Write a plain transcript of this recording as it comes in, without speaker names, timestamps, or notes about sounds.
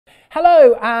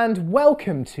Hello and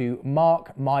welcome to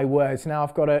Mark My Words. Now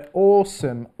I've got an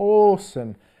awesome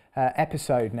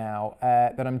episode now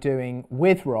that I'm doing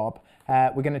with Rob.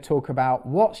 We're going to talk about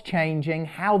what's changing,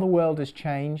 how the world has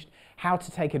changed, how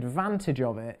to take advantage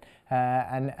of it,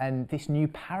 and this new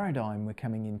paradigm we're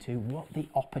coming into, what the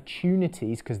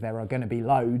opportunities, because there are going to be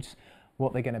loads,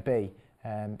 what they're going to be.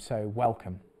 So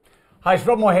welcome. Hi, it's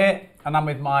Rob Moore here, and I'm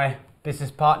with my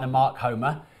business partner Mark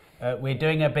Homer. We're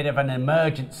doing a bit of an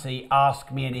emergency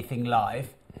Ask Me Anything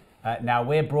live. Now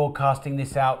we're broadcasting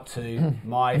this out to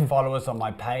my followers on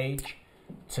my page,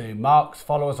 to Mark's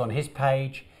followers on his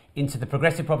page, into the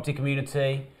progressive property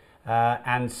community.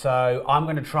 And so I'm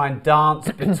going to try and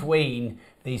dance between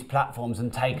these platforms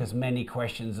and take as many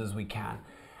questions as we can.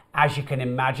 As you can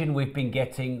imagine, we've been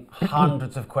getting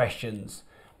hundreds of questions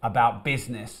about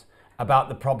business, about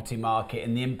the property market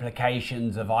and the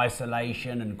implications of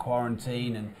isolation and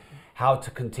quarantine and how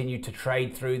to continue to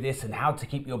trade through this and how to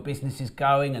keep your businesses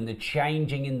going and the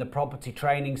changing in the property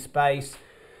training space.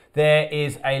 There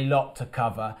is a lot to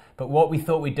cover, but what we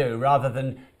thought we'd do, rather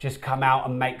than just come out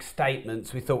and make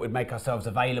statements, we thought we'd make ourselves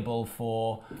available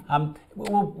for,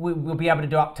 we'll be able to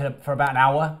do up to for about an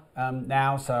hour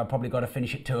now, so I've probably got to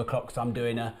finish at 2 o'clock, so I'm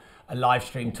doing a live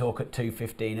stream talk at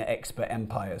 2:15 at Expert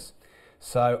Empires.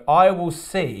 So I will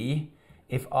see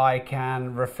if I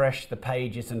can refresh the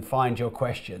pages and find your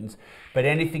questions. But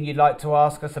anything you'd like to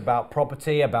ask us about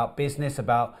property, about business,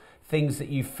 about things that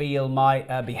you feel might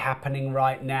be happening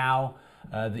right now,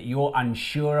 that you're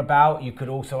unsure about, you could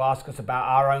also ask us about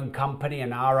our own company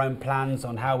and our own plans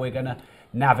on how we're going to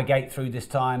navigate through this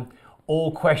time.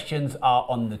 All questions are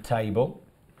on the table.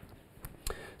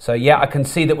 So yeah, I can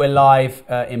see that we're live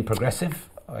in Progressive.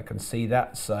 I can see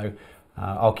that, so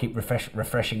I'll keep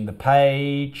refreshing the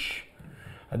page.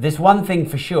 There's one thing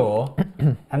for sure,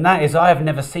 and that is I have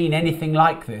never seen anything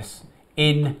like this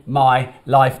in my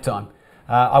lifetime.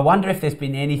 I wonder if there's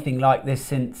been anything like this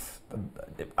since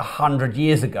 100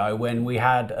 years ago when we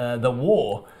had the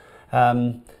war.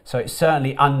 So it's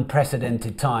certainly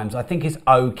unprecedented times. I think it's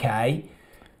okay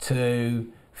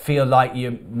to feel like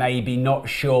you're maybe not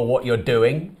sure what you're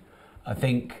doing. I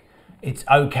think it's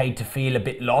okay to feel a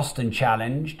bit lost and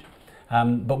challenged.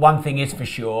 But one thing is for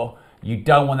sure, you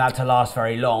don't want that to last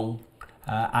very long.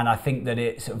 And I think that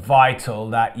it's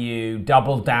vital that you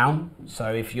double down.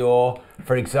 So if you're,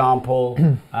 for example,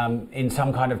 in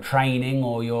some kind of training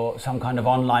or you're some kind of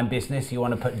online business, you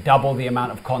want to put double the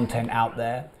amount of content out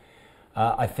there.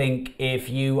 I think if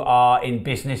you are in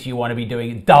business, you want to be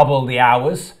doing double the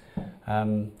hours.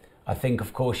 I think,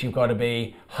 of course, you've got to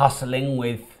be hustling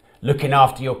with looking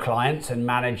after your clients and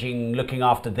looking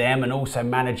after them and also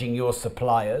managing your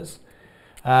suppliers.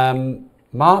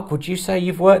 Mark, would you say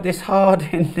you've worked this hard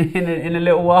in a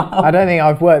little while? I don't think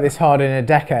I've worked this hard in a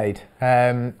decade.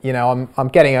 You know, I'm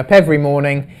getting up every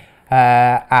morning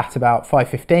at about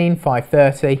 5:15,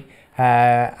 5:30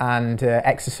 and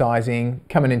exercising,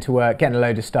 coming into work, getting a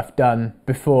load of stuff done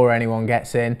before anyone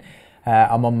gets in.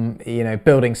 I'm on,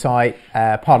 building site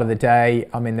part of the day.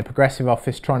 I'm in the Progressive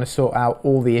office trying to sort out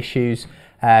all the issues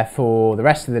for the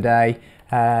rest of the day.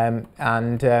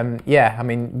 Yeah, I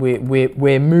mean,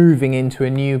 we're moving into a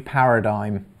new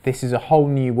paradigm. This is a whole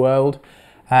new world.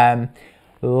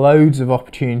 Loads of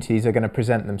opportunities are going to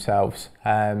present themselves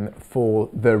for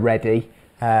the ready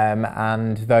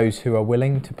and those who are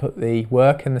willing to put the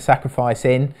work and the sacrifice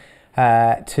in.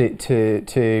 Clearly,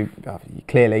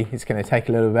 it's going to take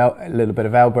a little bit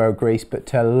of elbow grease, but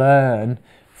to learn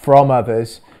from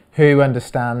others who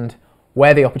understand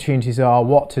where the opportunities are,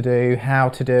 what to do, how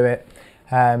to do it.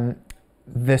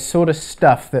 The sort of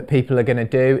stuff that people are going to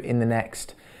do in the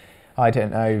next, I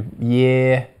don't know,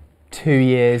 year, 2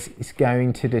 years is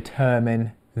going to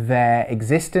determine their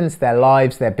existence, their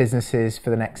lives, their businesses for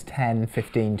the next 10,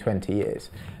 15, 20 years.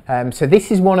 So this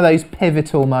is one of those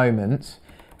pivotal moments.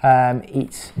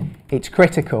 It's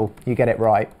critical you get it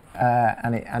right,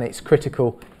 and it's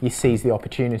critical you seize the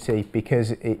opportunity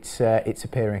because it's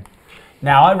appearing.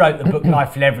 Now, I wrote the book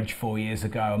Life Leverage 4 years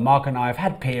ago, and Mark and I have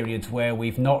had periods where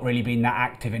we've not really been that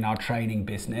active in our training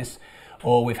business,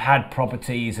 or we've had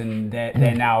properties and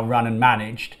they're now run and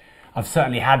managed. I've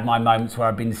certainly had my moments where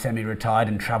I've been semi-retired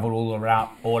and travelled all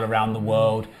around the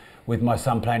world with my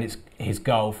son playing his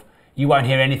golf. You won't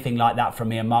hear anything like that from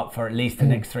me and Mark for at least the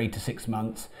next 3 to 6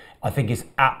 months. I think it's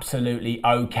absolutely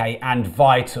okay and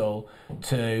vital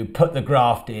to put the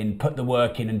graft in, put the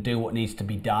work in and do what needs to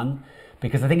be done.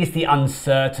 Because I think it's the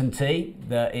uncertainty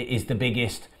that is the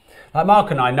biggest. Like Mark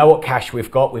and I know what cash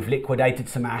we've got. We've liquidated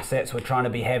some assets. We're trying to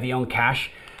be heavy on cash.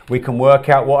 We can work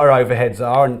out what our overheads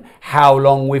are and how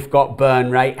long we've got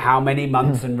burn rate, how many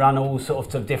months, and run all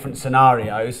sorts of different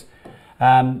scenarios.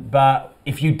 But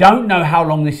if you don't know how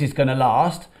long this is going to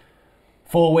last,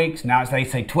 4 weeks, now as they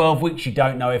say 12 weeks, you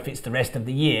don't know if it's the rest of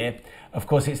the year. Of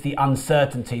course, it's the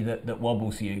uncertainty that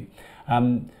wobbles you.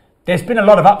 There's been a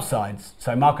lot of upsides.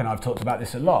 So Mark and I have talked about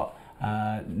this a lot.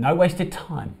 No wasted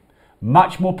time,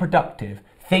 much more productive.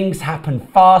 Things happen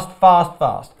fast, fast,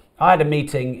 fast. I had a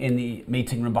meeting in the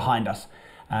meeting room behind us,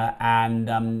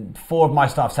 and 4 of my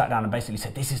staff sat down and basically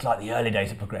said, this is like the early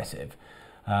days of Progressive.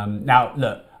 Now,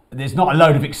 look, there's not a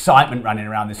load of excitement running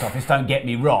around this office, don't get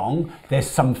me wrong. There's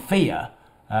some fear,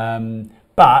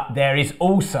 but there is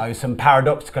also some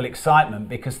paradoxical excitement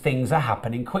because things are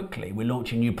happening quickly. We're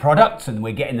launching new products and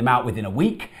we're getting them out within a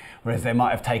week, whereas they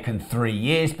might have taken 3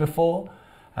 years before.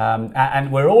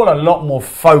 And we're all a lot more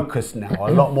focused now,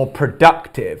 a lot more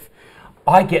productive.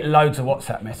 I get loads of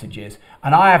WhatsApp messages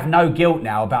and I have no guilt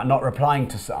now about not replying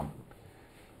to some,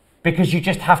 because you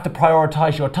just have to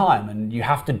prioritize your time and you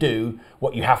have to do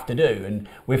what you have to do. And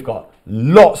we've got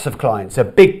lots of clients, a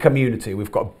big community,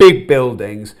 we've got big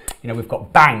buildings, we've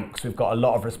got banks, we've got a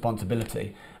lot of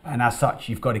responsibility. And as such,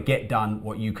 you've got to get done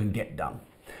what you can get done.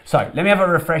 So let me have a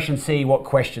refresh and see what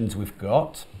questions we've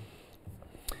got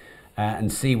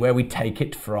and see where we take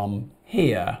it from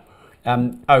here.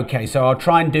 Okay, so I'll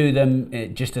try and do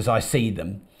them just as I see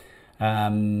them.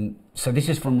 So this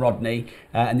is from Rodney,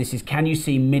 and this is, can you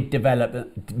see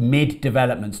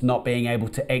mid-developments not being able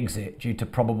to exit due to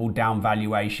probable down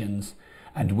valuations,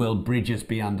 and will bridgers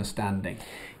be understanding?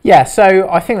 Yeah, so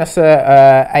I think that's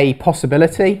a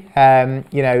possibility.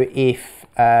 If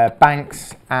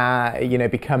banks,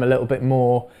 become a little bit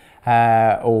more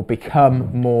or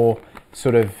become more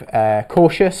sort of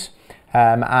cautious,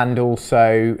 and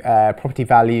also property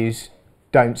values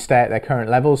don't stay at their current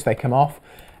levels, they come off.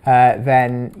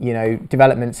 Then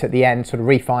developments at the end, sort of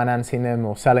refinancing them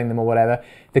or selling them or whatever,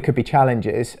 there could be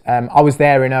challenges. I was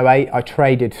there in 08, I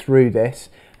traded through this.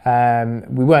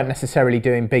 We weren't necessarily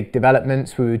doing big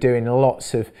developments, we were doing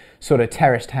lots of sort of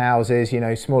terraced houses,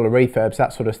 smaller refurbs,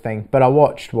 that sort of thing, but I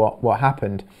watched what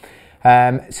happened.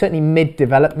 Certainly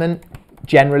mid-development,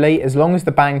 generally, as long as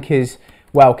the bank is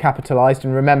well capitalised,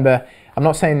 and remember, I'm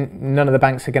not saying none of the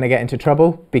banks are going to get into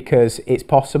trouble, because it's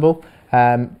possible,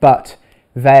 but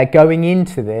they're going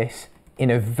into this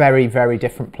in a very, very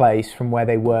different place from where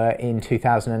they were in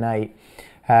 2008.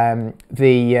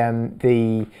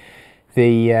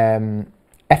 The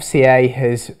FCA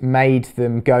has made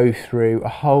them go through a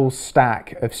whole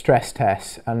stack of stress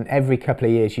tests, and every couple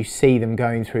of years you see them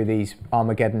going through these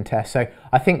Armageddon tests. So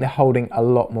I think they're holding a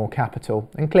lot more capital,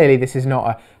 and clearly this is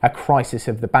not a crisis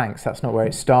of the banks. That's not where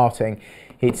it's starting.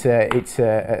 It's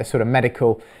a sort of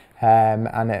medical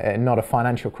and not a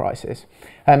financial crisis.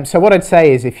 So what I'd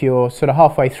say is, if you're sort of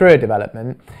halfway through a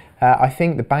development, I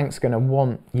think the bank's going to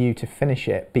want you to finish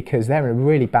it, because they're in a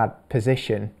really bad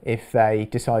position if they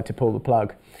decide to pull the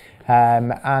plug.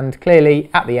 And clearly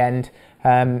at the end,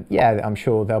 I'm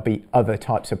sure there'll be other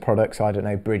types of products, I don't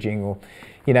know, bridging, or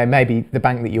maybe the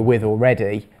bank that you're with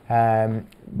already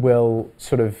will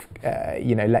sort of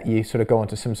let you sort of go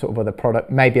onto some sort of other product,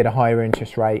 maybe at a higher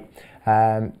interest rate,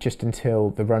 just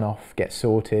until the runoff gets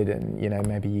sorted, and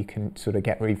maybe you can sort of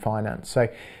get refinanced. So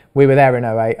we were there in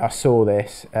 08, I saw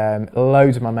this.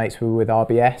 Loads of my mates were with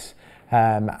RBS,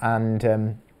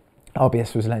 and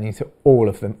RBS was lending to all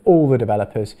of them, all the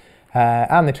developers,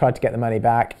 and they tried to get the money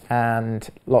back, and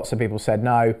lots of people said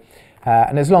no.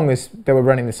 And as long as they were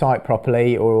running the site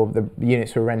properly, or the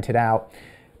units were rented out,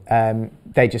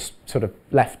 they just sort of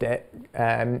left it,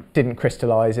 didn't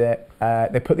crystallise it.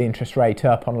 They put the interest rate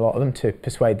up on a lot of them to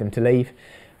persuade them to leave,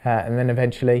 and then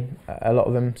eventually a lot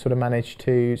of them sort of managed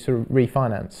to sort of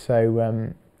refinance.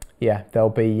 So there'll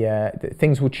be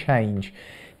things will change.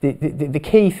 The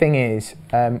key thing is,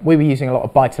 we were using a lot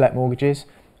of buy-to-let mortgages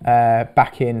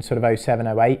back in sort of 07,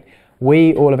 08.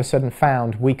 We all of a sudden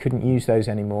found we couldn't use those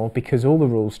anymore, because all the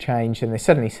rules changed, and they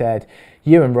suddenly said,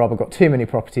 you and Rob have got too many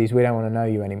properties, we don't want to know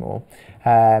you anymore.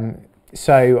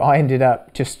 So I ended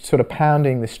up just sort of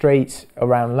pounding the streets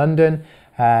around London,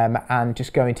 and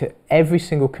just going to every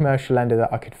single commercial lender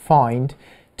that I could find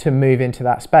to move into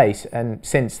that space. And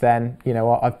since then,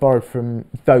 I've borrowed from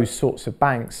those sorts of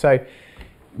banks. So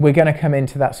we're going to come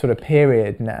into that sort of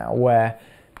period now where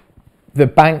the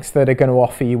banks that are going to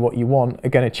offer you what you want are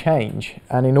going to change,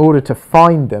 and in order to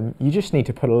find them, you just need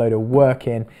to put a load of work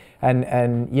in. And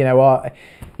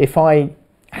if I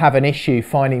have an issue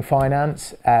finding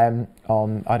finance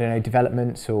on, I don't know,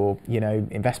 developments or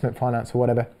investment finance or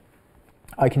whatever,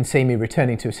 I can see me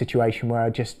returning to a situation where I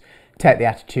just take the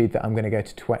attitude that I'm going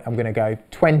to go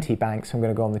 20 banks, I'm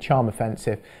going to go on the charm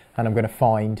offensive, and I'm going to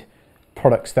find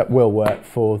products that will work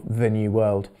for the new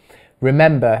world.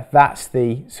 remember, that's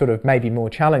the sort of maybe more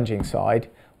challenging side.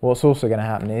 What's also going to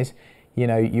happen is, you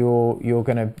know, you're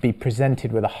going to be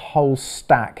presented with a whole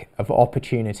stack of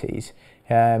opportunities.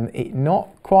 Not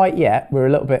quite yet, we're a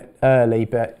little bit early,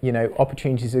 but you know,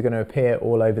 opportunities are going to appear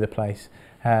all over the place.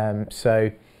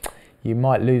 So you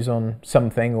might lose on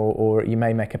something, or you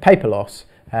may make a paper loss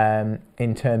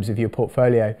in terms of your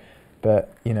portfolio.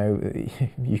 But you know,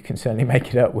 you can certainly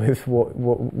make it up with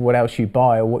what else you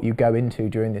buy or what you go into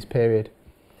during this period.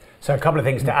 So a couple of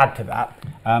things to add to that.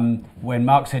 When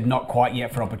Mark said not quite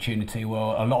yet for opportunity,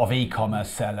 well, a lot of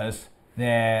e-commerce sellers,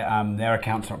 their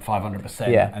accounts are up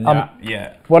 500%. Yeah. And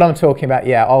what I'm talking about,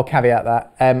 I'll caveat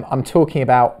that. I'm talking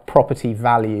about property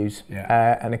values,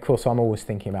 and of course, I'm always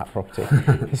thinking about property.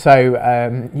 So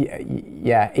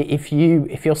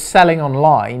if you're selling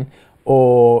online,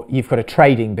 or you've got a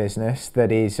trading business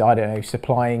that is, I don't know,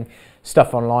 supplying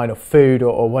stuff online or food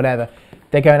or whatever,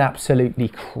 they're going absolutely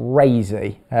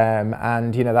crazy,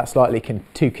 and you know, that's likely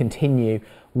to continue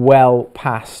well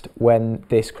past when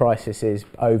this crisis is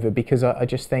over, because I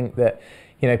just think that,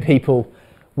 you know, people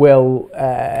will,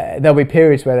 there'll be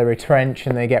periods where they retrench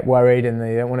and they get worried and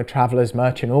they don't want to travel as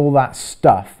much and all that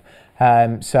stuff.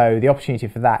 So the opportunity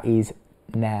for that is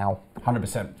now.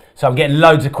 100%. So I'm getting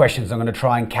loads of questions. I'm going to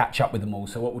try and catch up with them all.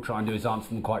 So what we'll try and do is answer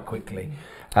them quite quickly.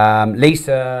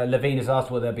 Lisa Levine has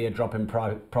asked, will there be a drop in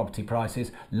property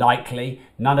prices? Likely.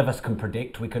 None of us can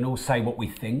predict. We can all say what we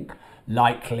think.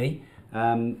 Likely.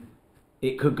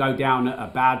 It could go down at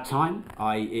a bad time,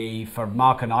 i.e. for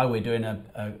Mark and I, we're doing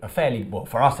a fairly, well,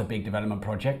 for us, a big development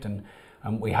project, and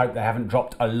we hope they haven't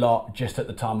dropped a lot just at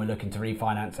the time we're looking to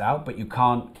refinance out, but you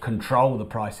can't control the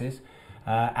prices.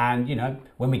 And you know,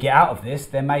 when we get out of this,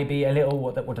 there may be a little,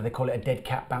 what do they call it, a dead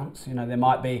cat bounce. You know, there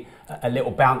might be a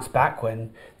little bounce back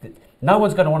when no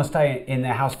one's going to want to stay in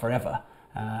their house forever.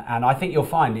 And I think you'll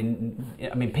find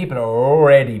people are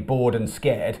already bored and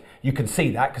scared. You can see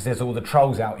that because there's all the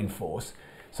trolls out in force.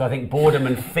 So I think boredom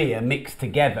and fear mixed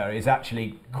together is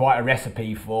actually quite a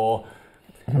recipe for,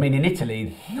 I mean, in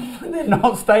Italy, they're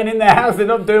not staying in their house, they're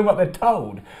not doing what they're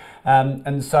told.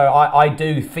 And so I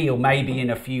do feel maybe in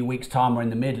a few weeks' time or in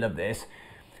the middle of this,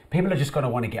 people are just going to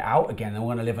want to get out again. They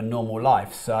want to live a normal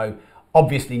life. So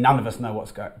obviously none of us know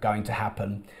what's going to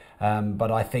happen.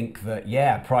 But I think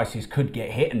that, prices could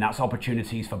get hit, and that's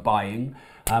opportunities for buying.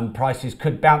 Prices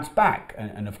could bounce back.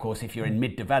 And of course, if you're in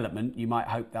mid-development, you might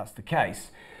hope that's the case.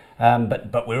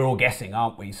 But we're all guessing,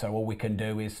 aren't we? So all we can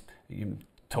do is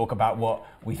talk about what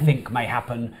we think may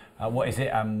happen. What is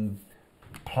it?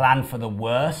 Plan for the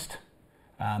worst,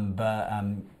 but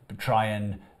try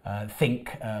and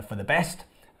think for the best.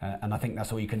 And I think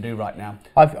that's all you can do right now.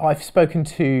 I've spoken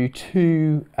to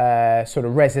two sort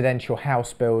of residential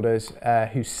house builders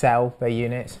who sell their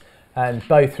units, and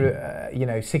both,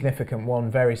 significant. One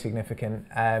very significant,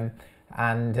 and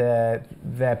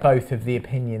they're both of the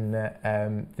opinion that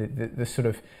the sort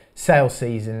of sale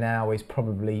season now is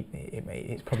probably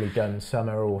done.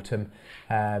 Summer, autumn.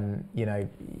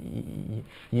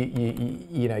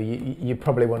 You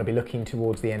probably want to be looking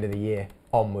towards the end of the year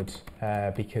onwards,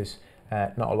 because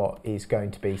not a lot is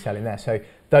going to be selling there. So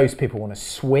those people want to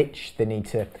switch. They need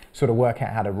to sort of work out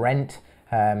how to rent,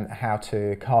 how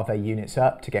to carve their units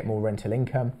up to get more rental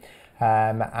income,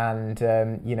 to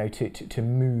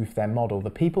move their model. The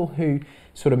people who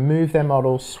sort of move their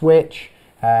model, switch,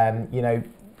 gather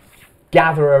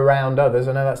around others.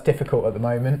 I know that's difficult at the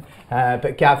moment,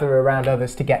 but gather around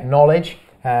others to get knowledge.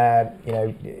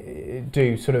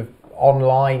 Do sort of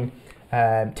online,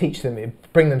 teach them,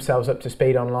 bring themselves up to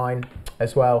speed online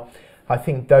as well. I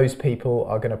think those people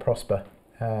are going to prosper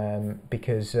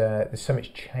because there's so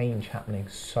much change happening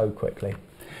so quickly.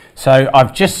 So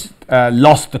I've just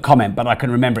lost the comment, but I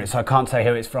can remember it, so I can't say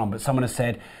who it's from. But someone has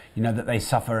said, that they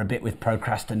suffer a bit with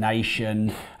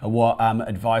procrastination. What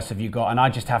advice have you got? And I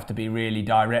just have to be really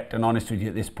direct and honest with you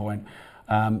at this point.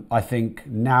 I think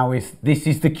this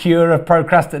is the cure of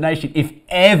procrastination. If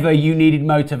ever you needed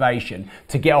motivation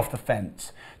to get off the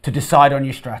fence, to decide on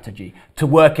your strategy, to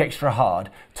work extra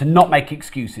hard, to not make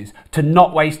excuses, to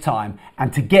not waste time,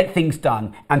 and to get things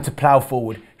done and to plough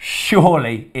forward,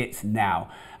 surely it's now.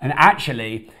 And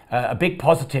actually, a big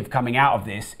positive coming out of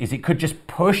this is it could just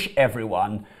push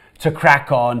everyone to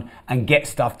crack on and get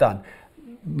stuff done.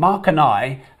 Mark and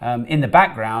I, in the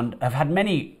background, have had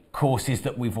many courses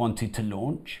that we've wanted to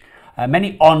launch,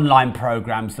 many online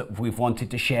programs that we've wanted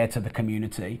to share to the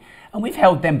community, and we've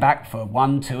held them back for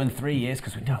 1, 2 and 3 years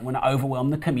because we don't want to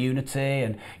overwhelm the community,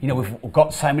 and we've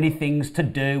got so many things to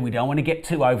do, we don't want to get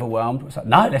too overwhelmed. It's like,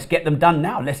 no, let's get them done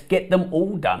now, let's get them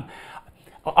all done.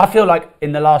 I feel like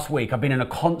in the last week I've been in a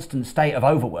constant state of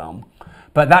overwhelm,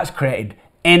 but that's created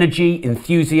energy,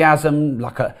 enthusiasm,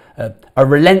 like a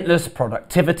relentless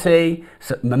productivity,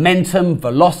 momentum,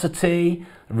 velocity,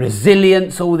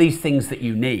 resilience, all these things that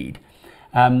you need.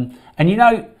 And you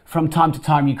know, from time to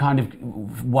time, you kind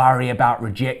of worry about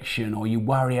rejection, or you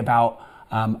worry about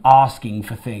asking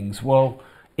for things. Well,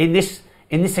 in this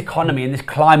economy, in this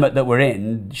climate that we're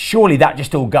in, surely that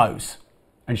just all goes.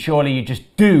 And surely you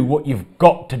just do what you've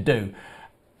got to do.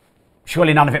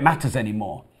 Surely none of it matters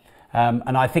anymore.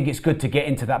 And I think it's good to get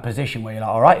into that position where you're like,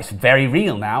 all right, it's very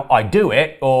real now. I do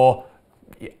it, or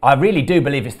I really do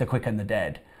believe it's the quick and the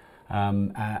dead.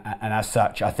 And as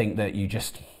such, I think that you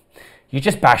just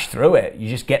bash through it. You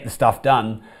just get the stuff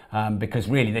done, because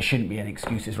really there shouldn't be any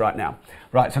excuses right now.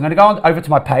 Right, so I'm going to go on over to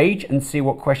my page and see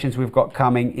what questions we've got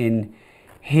coming in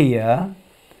here.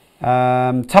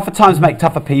 Tougher times make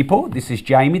tougher people. This is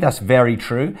Jamie. That's very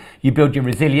true. You build your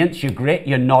resilience, your grit,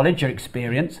 your knowledge, your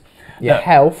experience. Your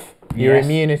health, your Yes.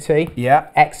 immunity, Yeah.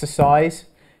 exercise,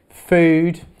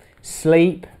 food,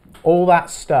 sleep, all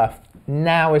that stuff.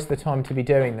 Now is the time to be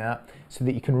doing that, so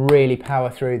that you can really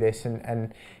power through this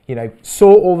and you know,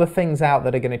 sort all the things out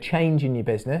that are going to change in your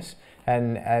business,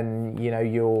 and you know,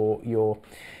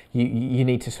 you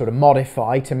need to sort of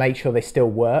modify to make sure they still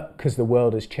work, because the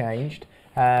world has changed.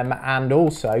 And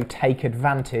also take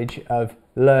advantage of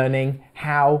learning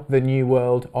how the new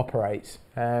world operates.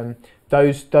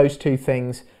 Those two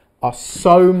things are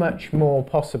so much more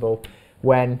possible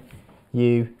when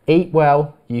you eat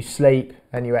well, you sleep,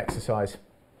 and you exercise,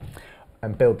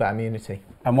 and build that immunity.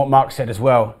 And what Mark said as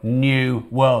well, new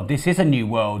world. This is a new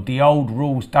world. The old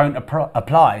rules don't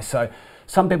apply. So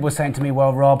some people are saying to me,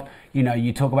 well, Rob, you know,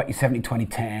 you talk about your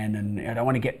 70-20-10, and I don't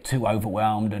want to get too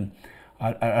overwhelmed, and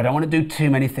I don't want to do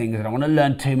too many things. I don't want to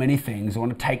learn too many things. I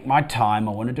want to take my time.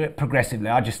 I want to do it progressively.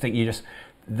 I just think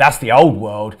that's the old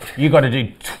world. You got to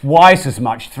do twice as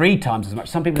much, 3 times as much.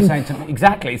 Some people are saying to me,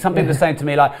 exactly. Some people are saying to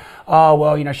me like, oh,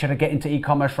 well, you know, should I get into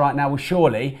e-commerce right now? Well,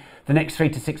 surely the next 3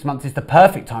 to 6 months is the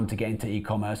perfect time to get into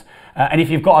e-commerce. And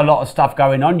if you've got a lot of stuff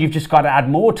going on, you've just got to add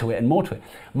more to it and more to it.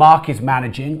 Mark is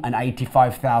managing an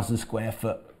 85,000 square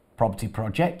foot property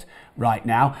project right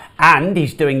now, and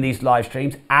he's doing these live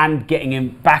streams and getting him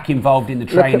back involved in the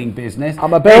training business.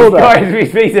 I'm a builder.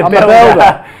 He's a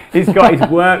builder. He's got his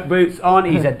work boots on.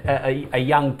 He's a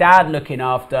young dad looking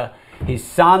after his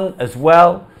son as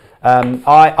well.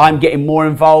 I'm getting more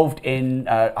involved in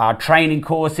our training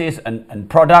courses and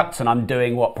products, and I'm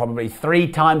doing probably 3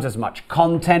 times as much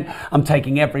content. I'm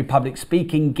taking every public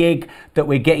speaking gig that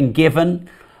we're getting given,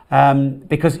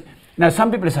 because now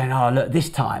some people are saying, oh, look, this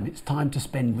time it's time to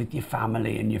spend with your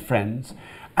family and your friends.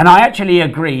 And I actually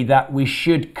agree that we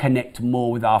should connect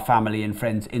more with our family and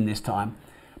friends in this time.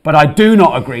 But I do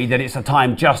not agree that it's a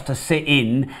time just to sit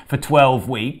in for 12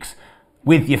 weeks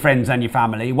with your friends and your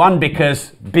family. One, because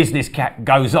business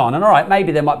goes on. And all right,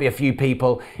 maybe there might be a few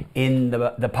people in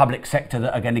the public sector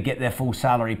that are going to get their full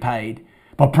salary paid,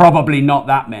 but probably not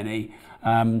that many.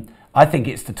 I think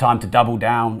it's the time to double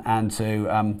down and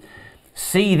to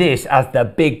see this as the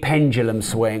big pendulum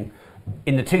swing.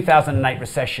 In the 2008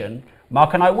 recession,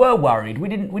 Mark and I were worried.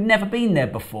 We'd never been there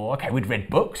before. Okay, we'd read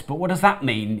books, but what does that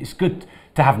mean? It's good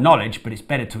to have knowledge, but it's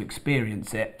better to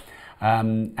experience it.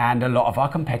 And a lot of our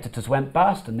competitors went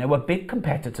bust, and there were big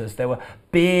competitors. There were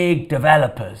big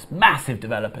developers, massive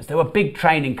developers. There were big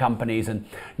training companies and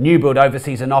new build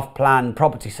overseas and off-plan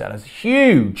property sellers,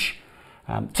 huge,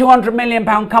 £200 million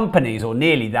companies, or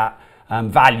nearly that,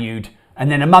 valued, and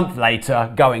then a month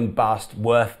later going bust,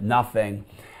 worth nothing.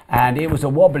 And it was a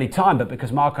wobbly time, but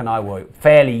because Mark and I were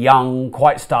fairly young,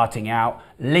 quite starting out,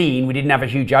 lean, we didn't have a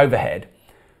huge overhead,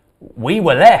 we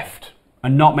were left,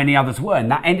 and not many others were.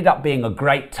 And that ended up being a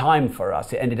great time for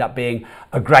us. It ended up being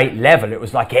a great level. It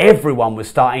was like everyone was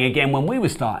starting again when we were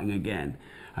starting again.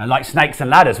 Like snakes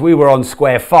and ladders, we were on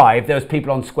square 5, there was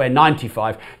people on square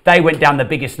 95. They went down the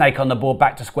biggest snake on the board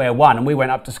back to square 1, and we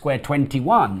went up to square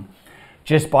 21.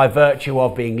 Just by virtue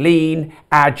of being lean,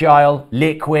 agile,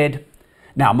 liquid.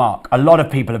 Now, Mark, a lot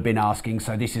of people have been asking,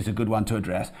 so this is a good one to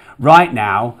address. Right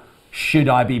now, should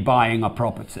I be buying a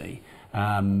property?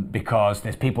 Because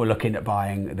there's people looking at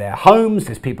buying their homes,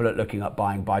 there's people looking at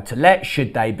buying buy-to-let.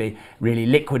 Should they be really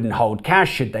liquid and hold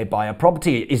cash? Should they buy a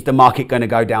property? Is the market going to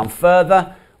go down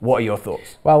further? What are your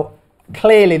thoughts? Well,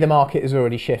 clearly the market has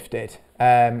already shifted.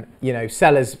 You know,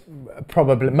 sellers,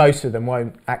 probably most of them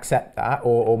won't accept that,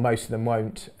 or most of them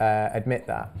won't admit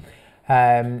that.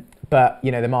 But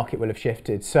you know, the market will have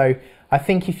shifted. So I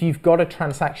think if you've got a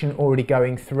transaction already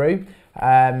going through,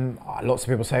 lots of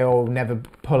people say, "Oh, never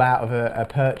pull out of a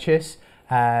purchase,"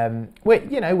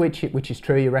 which is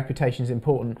true. Your reputation is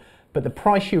important, but the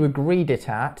price you agreed it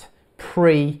at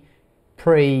pre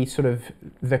pre sort of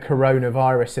the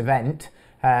coronavirus event,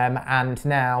 and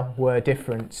now were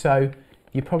different. So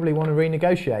you probably want to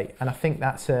renegotiate. And I think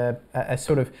that's a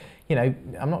sort of, you know,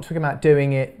 I'm not talking about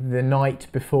doing it the night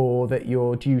before that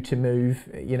you're due to move,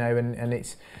 you know, and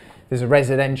there's a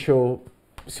residential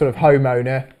sort of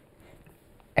homeowner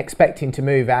expecting to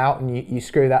move out and you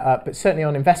screw that up. But certainly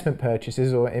on investment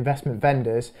purchases or investment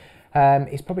vendors,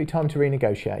 it's probably time to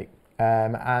renegotiate.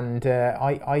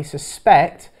 I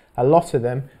suspect a lot of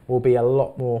them will be a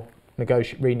lot more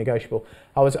renegotiable.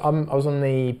 I was on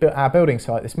our building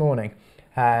site this morning,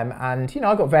 and you know,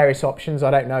 I've got various options.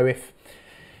 I don't know if,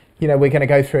 you know, we're going to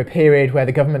go through a period where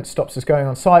the government stops us going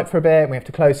on site for a bit and we have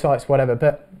to close sites, whatever,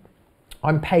 but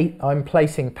I'm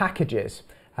placing packages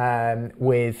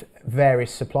with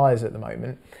various suppliers at the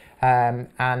moment,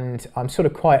 and I'm sort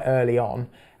of quite early on.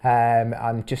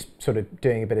 I'm just sort of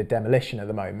doing a bit of demolition at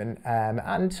the moment,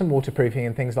 and some waterproofing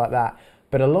and things like that,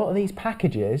 but a lot of these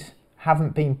packages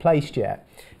haven't been placed yet.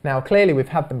 Now clearly we've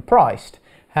had them priced,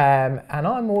 and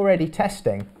I'm already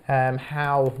testing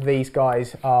how these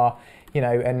guys are, you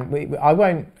know, and I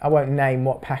won't name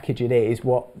what package it is,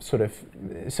 what sort of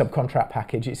subcontract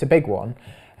package. It's a big one,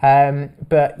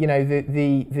 but you know,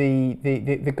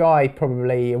 the guy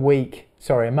probably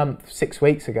a month, 6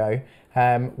 weeks ago,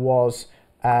 was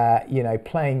you know,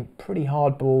 playing pretty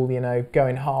hardball, you know,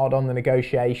 going hard on the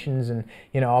negotiations, and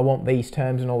you know, I want these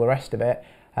terms and all the rest of it.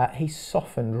 He's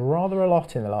softened rather a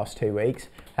lot in the last 2 weeks,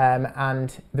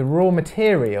 and the raw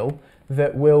material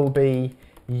that will be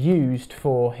used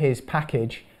for his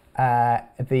package,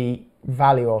 the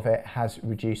value of it has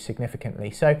reduced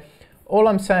significantly. So all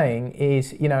I'm saying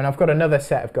is, you know, and I've got another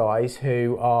set of guys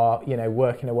who are, you know,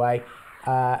 working away,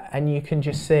 and you can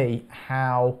just see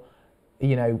how,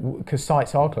 you know, because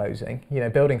sites are closing, you know,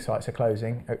 building sites are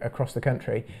closing across the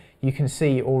country, you can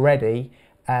see already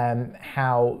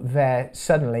how they're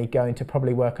suddenly going to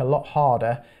probably work a lot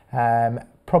harder,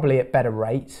 probably at better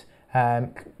rates,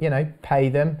 you know, pay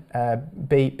them,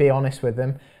 be honest with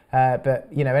them, but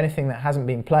you know, anything that hasn't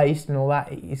been placed and all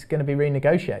that is going to be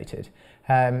renegotiated,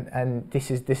 and this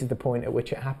is the point at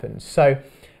which it happens. So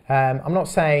I'm not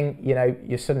saying, you know,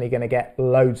 you're suddenly going to get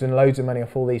loads and loads of money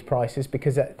off all these prices,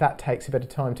 because that takes a bit of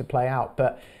time to play out,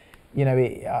 but you know,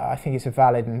 I think it's a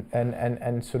valid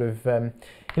and sort of, you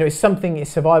know, it's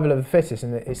survival of the fittest,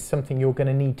 and it's something you're going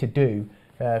to need to do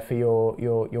for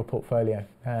your portfolio,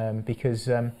 because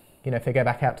you know, if they go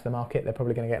back out to the market, they're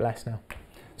probably going to get less now.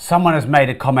 Someone has made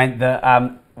a comment that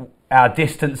our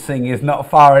distancing is not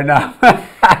far enough.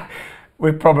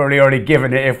 We've probably already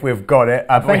given it if we've got it.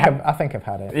 I think I've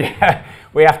had it. Yeah,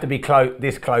 we have to be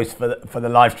this close for the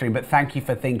live stream, but thank you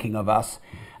for thinking of us.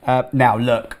 Now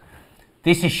look,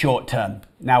 this is short term.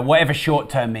 Now whatever short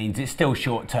term means, it's still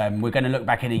short term. We're going to look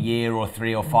back in a year or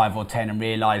 3 or 5 or 10 and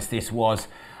realise this was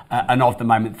an of the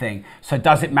moment thing. So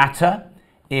does it matter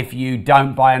if you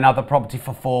don't buy another property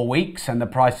for 4 weeks and the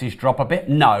prices drop a bit?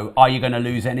 No. Are you going to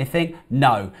lose anything?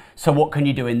 No. So what can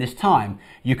you do in this time?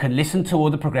 You can listen to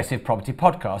all the Progressive Property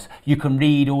podcasts. You can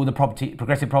read all the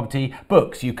Progressive Property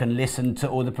books. You can listen to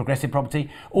all the Progressive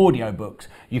Property audio books.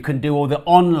 You can do all the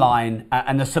online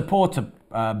and the supporter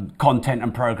content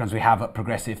and programs we have at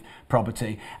Progressive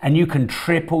Property. And you can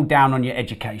triple down on your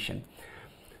education.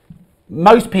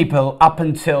 Most people up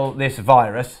until this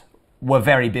virus were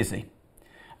very busy.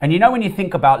 And you know, when you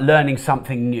think about learning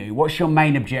something new, what's your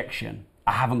main objection?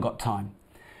 I haven't got time.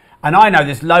 And I know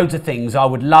there's loads of things I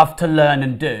would love to learn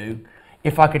and do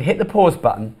if I could hit the pause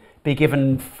button, be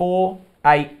given 4,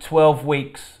 8, 12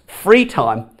 weeks free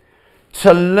time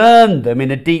to learn them in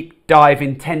a deep dive,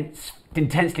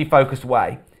 intensely focused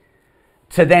way,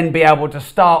 to then be able to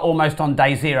start almost on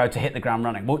day 0 to hit the ground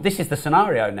running. Well, this is the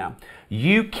scenario now.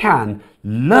 You can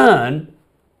learn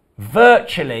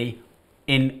virtually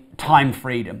in time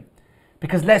freedom.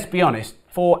 Because let's be honest,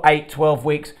 4, 8, 12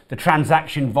 weeks, the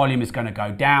transaction volume is going to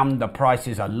go down, the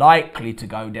prices are likely to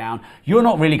go down. You're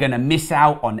not really going to miss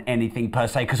out on anything per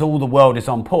se, because all the world is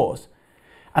on pause.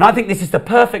 And I think this is the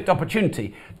perfect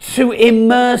opportunity to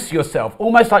immerse yourself,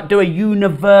 almost like do a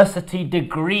university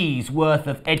degrees worth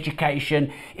of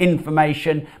education,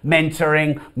 information,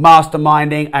 mentoring,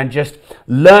 masterminding, and just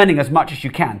learning as much as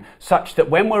you can, such that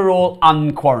when we're all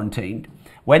unquarantined,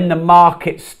 when the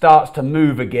market starts to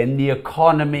move again, the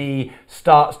economy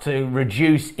starts to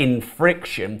reduce in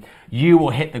friction, you will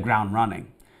hit the ground running.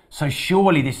 So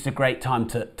surely this is a great time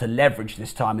to leverage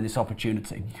this time and this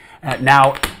opportunity.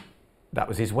 Now, that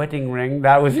was his wedding ring.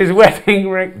 That was his wedding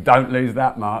ring. Don't lose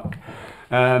that, Mark.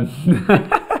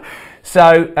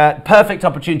 So, perfect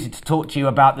opportunity to talk to you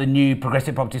about the new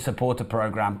Progressive Property Supporter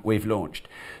Program we've launched.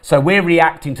 So we're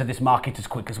reacting to this market as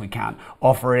quick as we can,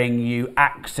 offering you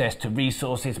access to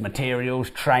resources, materials,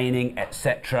 training,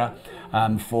 etc.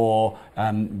 We're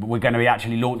going to be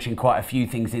actually launching quite a few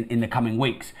things in the coming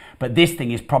weeks, but this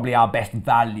thing is probably our best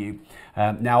value.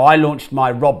 Now, I launched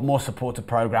my Rob Moore Supporter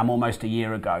Program almost a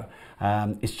year ago.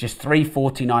 It's just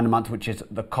 $3.49 a month, which is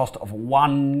the cost of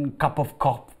one cup of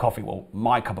coffee, well,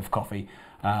 my cup of coffee,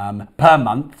 per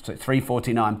month, so it's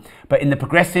 $3.49. But in the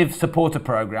Progressive Supporter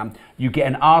Program, you get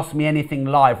an Ask Me Anything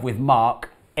Live with Mark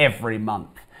every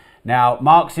month. Now,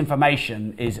 Mark's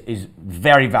information is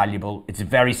very valuable. It's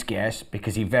very scarce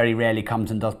because he very rarely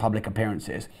comes and does public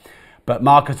appearances. But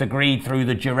Mark has agreed through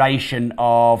the duration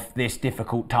of this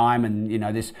difficult time and, you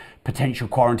know, this potential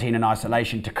quarantine and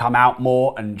isolation to come out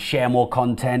more and share more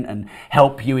content and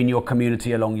help you in your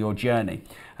community along your journey.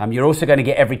 You're also going to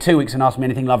get every 2 weeks an Ask Me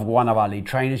Anything Live with one of our lead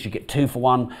trainers. You get 2 for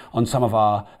 1 on some of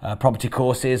our property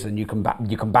courses, and you can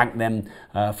bank them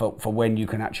for when you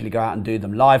can actually go out and do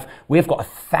them live. We've got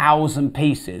 1,000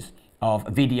 pieces of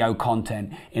video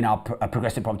content in our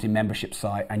Progressive Property membership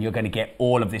site, and you're going to get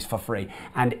all of this for free.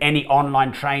 And any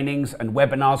online trainings and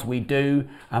webinars we do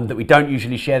that we don't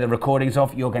usually share the recordings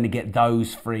of, you're going to get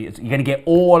those free. You're going to get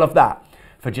all of that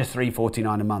for just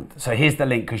 $3.49 a month. So here's the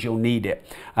link because you'll need it.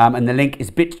 And the link is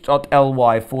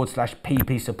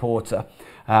bit.ly/PP supporter.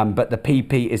 But the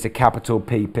PP is a capital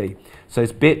PP. So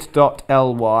it's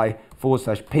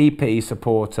bit.ly/PP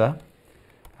supporter.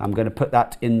 I'm going to put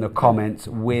that in the comments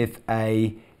with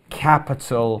a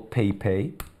capital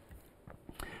PP.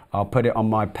 I'll put it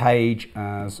on my page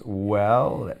as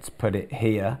well. Let's put it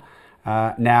here.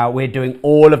 Now, we're doing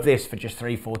all of this for just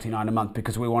 $3.49 a month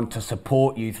because we want to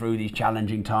support you through these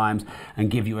challenging times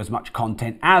and give you as much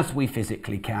content as we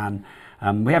physically can.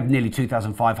 We have nearly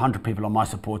 2,500 people on my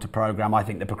supporter program. I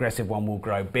think the Progressive one will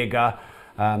grow bigger.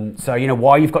 So, you know,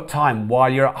 while you've got time,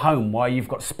 while you're at home, while you've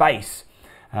got space,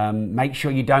 make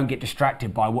sure you don't get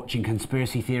distracted by watching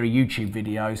conspiracy theory YouTube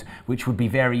videos, which would be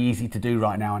very easy to do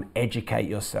right now, and educate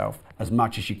yourself as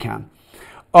much as you can.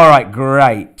 All right,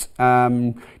 great.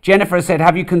 Jennifer said,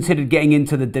 have you considered getting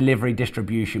into the delivery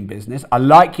distribution business? I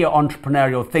like your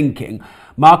entrepreneurial thinking.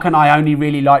 Mark and I only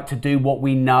really like to do what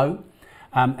we know.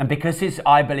 And because this,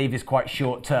 I believe, is quite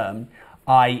short term,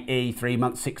 i.e. 3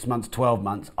 months, 6 months, 12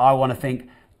 months, I want to think,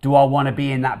 do I want to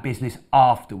be in that business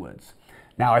afterwards?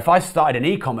 Now, if I started an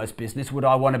e-commerce business, would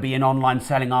I want to be in online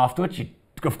selling afterwards?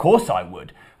 Of course I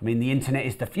would. I mean, the internet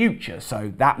is the future,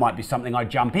 so that might be something I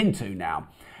jump into now.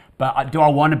 But do I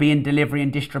want to be in delivery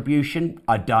and distribution?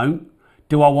 I don't.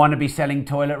 Do I want to be selling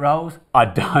toilet rolls? I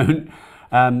don't.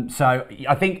 So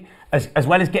I think as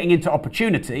well as getting into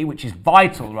opportunity, which is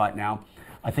vital right now,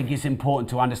 I think it's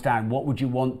important to understand what would you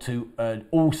want to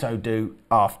also do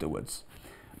afterwards.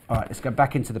 All right, let's go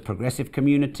back into the Progressive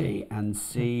community and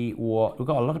see what... We've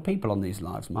got a lot of people on these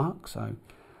lives, Mark, so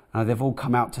they've all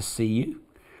come out to see you.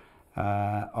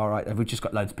 All right, we've just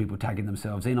got loads of people tagging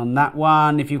themselves in on that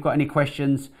one. If you've got any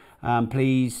questions,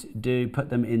 please do put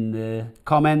them in the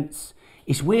comments.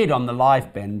 It's weird on the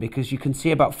live, Ben, because you can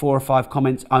see about 4 or 5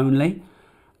 comments only.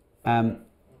 And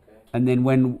then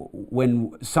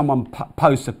when someone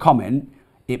posts a comment,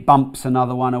 it bumps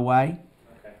another one away.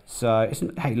 Okay. So,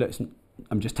 hey, look,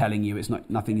 I'm just telling you, it's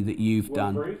nothing that you've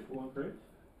done. Progressive?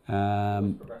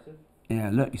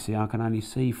 Yeah, look, you see, I can only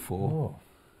see 4. Oh.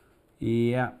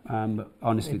 Yeah, but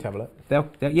honestly, have a look. They'll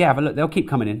have a look. They'll keep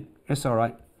coming in. It's all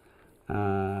right.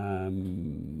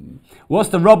 What's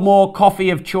the Rob Moore coffee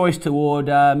of choice to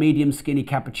order? Medium skinny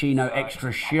cappuccino,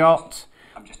 extra shot.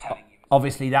 I'm just telling you.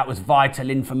 Obviously, that was vital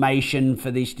information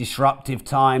for these disruptive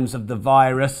times of the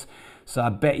virus. So I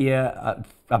bet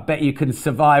you can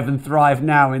survive and thrive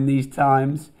now in these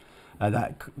times.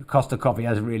 That Costa Coffee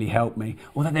has really helped me.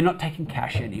 Although they're not taking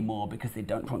cash anymore because they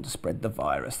don't want to spread the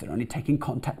virus. They're only taking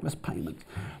contactless payments.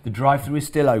 The drive-thru is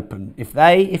still open. If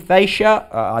they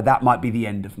shut, that might be the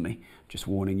end of me. Just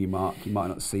warning you, Mark. You might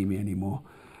not see me anymore.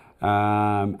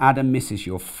 Adam misses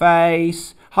your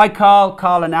face. Hi, Carl.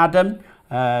 Carl and Adam.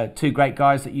 2 great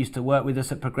guys that used to work with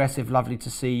us at Progressive. Lovely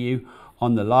to see you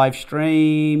on the live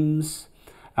streams.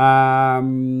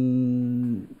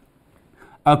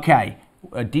 Okay.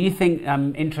 Do you think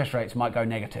interest rates might go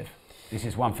negative? This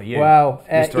is one for you, well,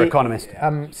 Mr. Economist.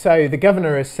 So the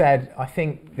governor has said, I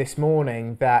think this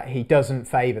morning, that he doesn't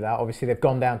favour that. Obviously, they've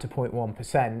gone down to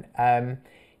 0.1%.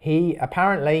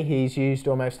 He's used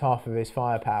almost half of his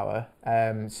firepower.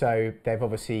 So they've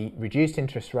obviously reduced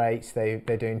interest rates. They're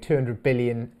doing 200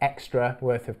 billion extra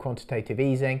worth of quantitative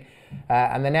easing,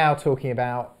 and they're now talking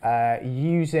about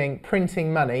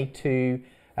printing money to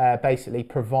basically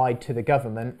provide to the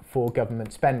government for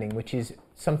government spending, which is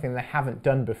something they haven't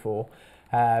done before,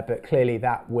 but clearly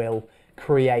that will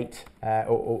create,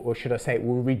 or should I say, it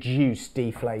will reduce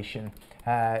deflation.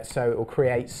 So it will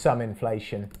create some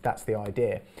inflation. That's the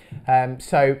idea.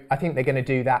 So I think they're going to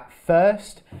do that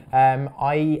first.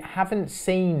 I haven't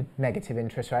seen negative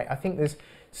interest rate. I think there's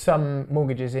some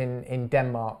mortgages in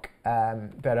Denmark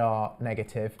that are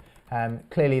negative.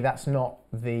 Clearly that's not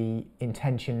the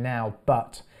intention now,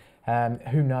 but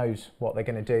who knows what they're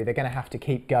going to do. They're going to have to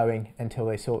keep going until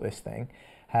they sort this thing,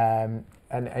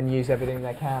 and use everything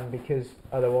they can, because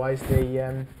otherwise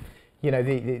there'll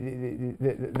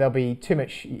be too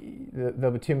much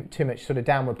sort of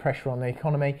downward pressure on the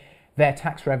economy. Their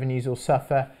tax revenues will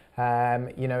suffer,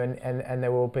 and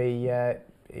there will be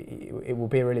it will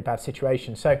be a really bad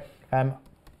situation. So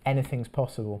anything's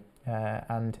possible.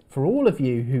 And for all of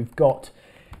you who've got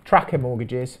tracker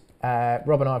mortgages,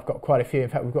 Rob and I have got quite a few. In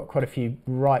fact, we've got quite a few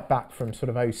right back from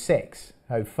sort of 06,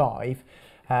 05,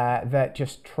 that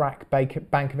just track Bank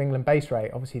of England base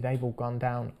rate. Obviously, they've all gone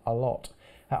down a lot.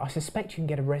 I suspect you can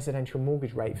get a residential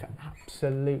mortgage rate for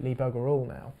absolutely bugger all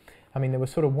now. I mean, there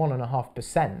was sort of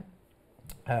 1.5%.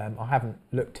 I haven't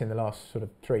looked in the last sort of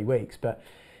 3 weeks, but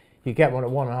you get one at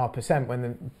 1.5% when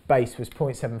the base was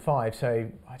 0.75. So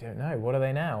I don't know, what are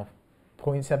they now?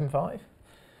 0.75?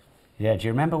 Yeah, do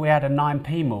you remember we had a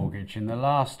 9p mortgage in the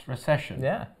last recession?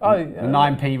 Yeah. Oh,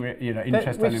 9p, interest only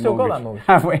mortgage. We've still got that mortgage.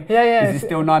 Have we? Yeah, yeah. Is it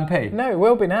still 9p? No, it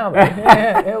will be now. Though.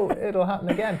 Yeah, it'll happen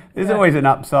again. There's always an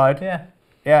upside. Yeah.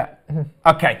 Yeah.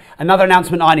 Okay, another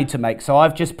announcement I need to make. So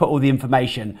I've just put all the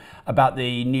information about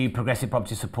the new Progressive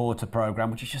Property Supporter Programme,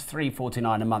 which is just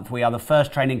 $3.49 a month. We are the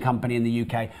first training company in the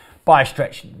UK by a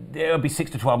stretch. It'll be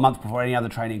 6 to 12 months before any other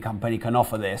training company can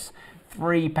offer this.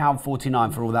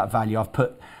 £3.49 for all that value. I've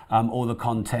put all the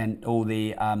content, all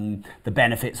the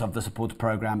benefits of the supporter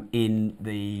programme in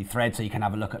the thread, so you can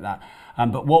have a look at that.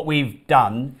 But what we've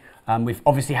done, we've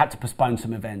obviously had to postpone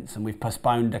some events, and we've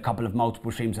postponed a couple of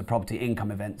multiple streams of property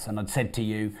income events. And I'd said to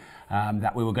you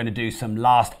that we were going to do some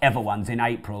last ever ones in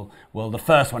April. Well, the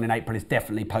first one in April is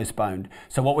definitely postponed.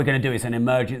 So what we're going to do is an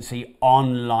emergency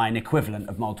online equivalent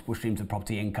of multiple streams of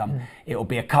property income. It will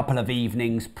be a couple of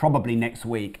evenings, probably next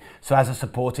week. So as a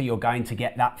supporter, you're going to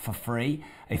get that for free.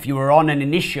 If you were on an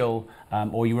initial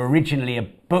or you were originally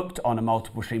booked on a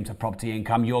multiple streams of property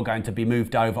income, you're going to be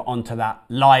moved over onto that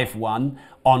live one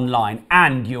online,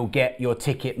 and you'll get your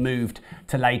ticket moved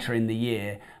to later in the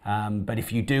year. But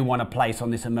if you do want to place on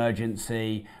this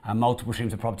emergency multiple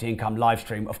streams of property income live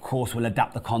stream, of course we'll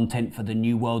adapt the content for the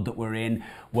new world that we're in,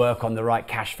 work on the right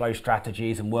cash flow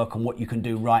strategies, and work on what you can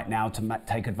do right now to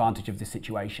take advantage of this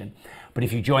situation. But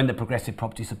if you join the Progressive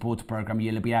Property Supporter Programme,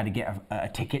 you'll be able to get a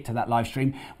ticket to that live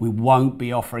stream. We won't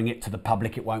be offering it to the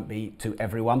public. It won't be to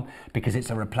everyone, because it's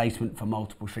a replacement for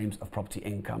multiple streams of property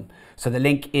income. So the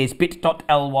link is bit.ly/PP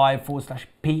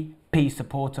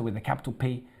supporter with a capital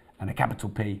P and a capital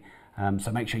P.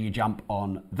 So make sure you jump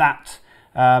on that.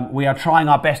 We are trying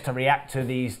our best to react to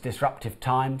these disruptive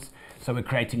times. So we're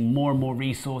creating more and more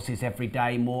resources every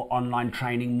day, more online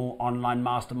training, more online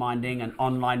masterminding and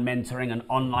online mentoring and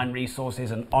online resources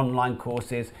and online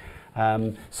courses.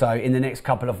 So in the next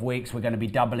couple of weeks, we're going to be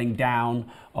doubling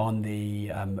down on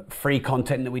the free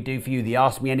content that we do for you, the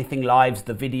Ask Me Anything lives,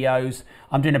 the videos.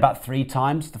 I'm doing about 3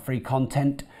 times the free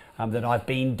content that I've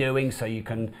been doing, so you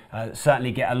can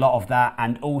certainly get a lot of that,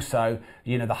 and also,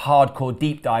 the hardcore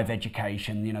deep dive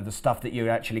education, the stuff that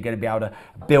you're actually going to be able to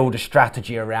build a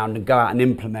strategy around and go out and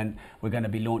implement. We're going to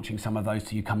be launching some of those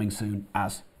to you coming soon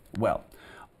as well.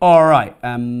 All right,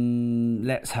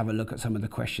 let's have a look at some of the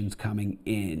questions coming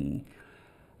in.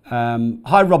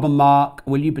 Hi Rob and Mark,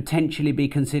 will you potentially be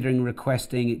considering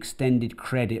requesting extended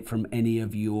credit from any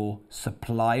of your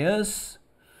suppliers?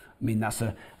 I mean, that's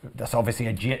obviously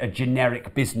a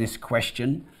generic business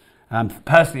question.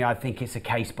 Personally, I think it's a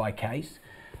case by case.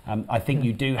 I think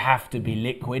you do have to be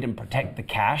liquid and protect the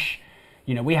cash.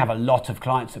 We have a lot of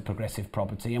clients at Progressive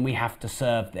Property, and we have to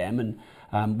serve them.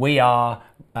 And we are,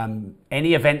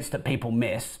 any events that people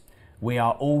miss, we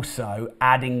are also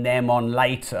adding them on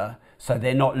later, so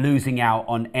they're not losing out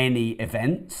on any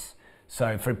events.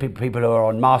 So for people who are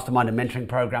on mastermind and mentoring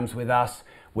programs with us,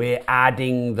 we're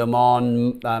adding them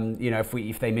on,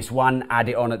 if they miss 1, add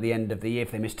it on at the end of the year.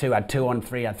 If they miss 2, add 2 on,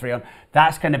 3, add 3 on.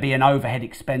 That's going to be an overhead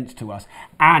expense to us.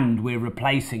 And we're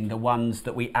replacing the ones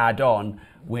that we add on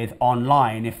with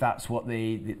online, if that's what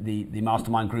the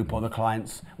mastermind group or the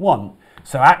clients want.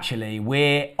 So actually,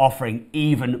 we're offering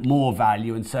even more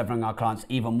value and serving our clients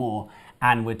even more.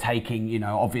 And we're taking,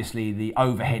 obviously the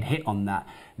overhead hit on that.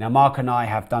 Now, Mark and I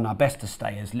have done our best to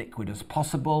stay as liquid as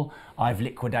possible. I've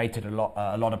liquidated a lot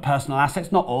of personal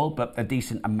assets, not all, but a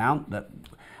decent amount that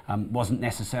wasn't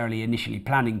necessarily initially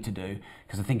planning to do,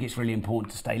 because I think it's really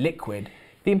important to stay liquid.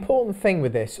 The important thing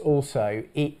with this also,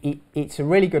 it's a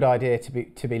really good idea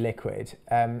to be liquid.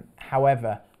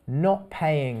 However, not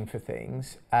paying for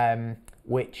things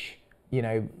which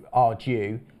are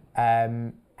due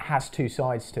has two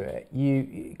sides to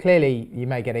it. Clearly you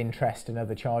may get interest and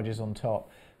other charges on top.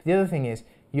 But the other thing is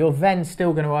you're then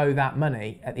still going to owe that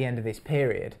money at the end of this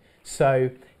period.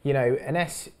 So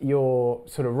unless you're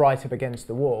sort of right up against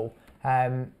the wall,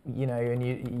 and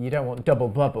you don't want double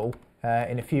bubble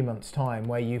in a few months' time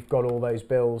where you've got all those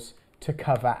bills to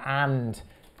cover and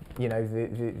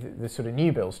the sort of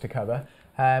new bills to cover,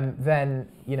 then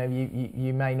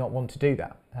you may not want to do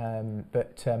that.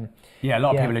 A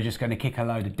lot of people are just going to kick a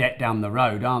load of debt down the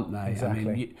road, aren't they?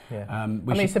 Exactly.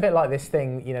 It's a bit like this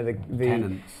thing, the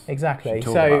tenants. Exactly.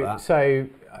 So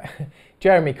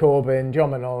Jeremy Corbyn,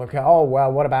 John McNaughton, oh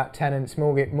well, what about tenants?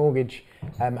 Mortgage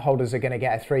holders are going to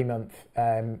get a 3-month.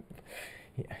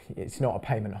 It's not a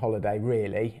payment holiday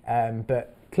really,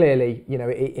 but clearly,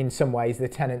 in some ways, the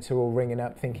tenants are all ringing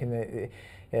up thinking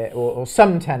that, or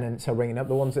some tenants are ringing up,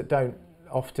 the ones that don't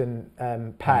often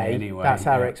pay. Anyway, that's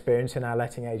our experience in our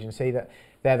letting agency, that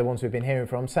they're the ones we've been hearing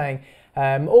from, saying,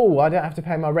 oh, I don't have to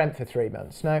pay my rent for 3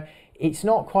 months. No, it's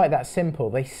not quite that simple.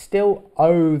 They still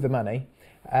owe the money,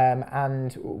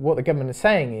 and what the government is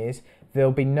saying is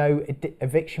there'll be no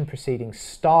eviction proceedings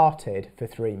started for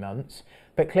 3 months,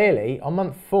 but clearly on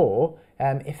month 4,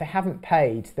 if they haven't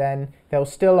paid, then they'll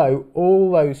still owe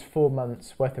all those 4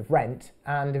 months worth of rent,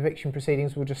 and eviction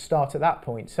proceedings will just start at that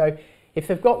point. So if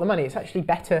they've got the money, it's actually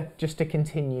better just to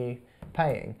continue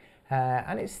paying.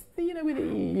 And it's, with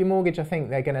your mortgage, I think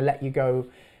they're going to let you go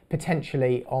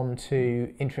potentially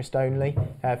onto interest only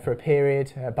for a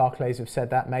period. Barclays have said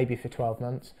that, maybe for 12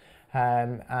 months.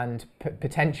 And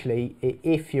potentially,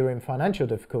 if you're in financial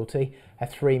difficulty, a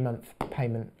 3-month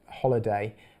payment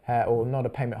holiday, or not a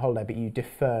payment holiday, but you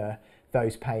defer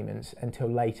those payments until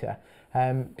later.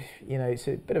 It's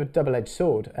a bit of a double-edged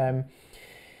sword.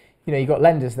 You've got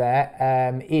lenders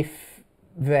there. If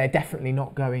they're definitely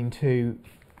not going to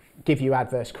give you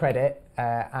adverse credit,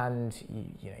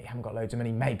 and you haven't got loads of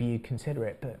money, maybe you consider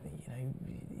it. But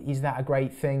is that a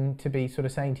great thing to be sort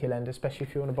of saying to your lender, especially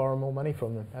if you want to borrow more money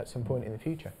from them at some point in the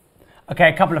future? Okay,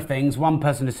 a couple of things. One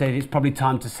person has said it's probably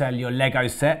time to sell your Lego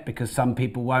set because some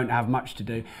people won't have much to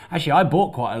do. Actually, I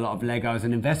bought quite a lot of Lego as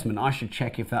an investment. I should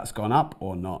check if that's gone up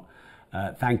or not.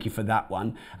 Thank you for that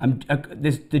one.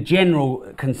 There's the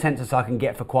general consensus I can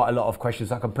get for quite a lot of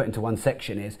questions I can put into one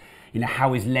section is,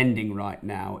 how is lending right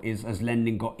now? Has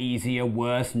lending got easier,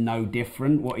 worse, no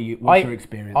different? What's your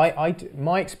experience?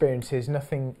 My experience is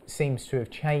nothing seems to have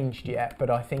changed yet, but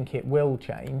I think it will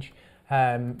change.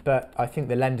 But I think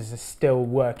the lenders are still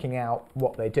working out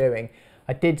what they're doing.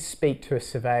 I did speak to a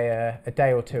surveyor a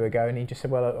day or two ago, and he just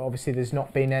said, well, obviously there's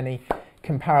not been any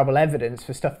comparable evidence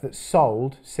for stuff that's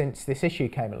sold since this issue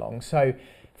came along. So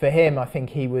for him, I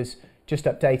think he was just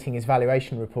updating his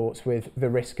valuation reports with the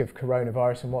risk of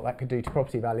coronavirus and what that could do to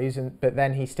property values. But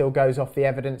then he still goes off the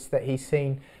evidence that he's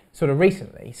seen sort of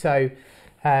recently. So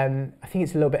I think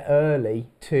it's a little bit early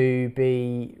to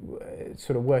be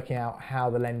sort of working out how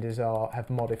the lenders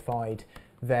have modified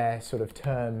their sort of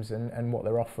terms and what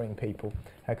they're offering people,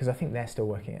 because I think they're still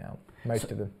working it out,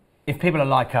 most of them. If people are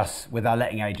like us with our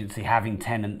letting agency, having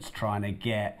tenants trying to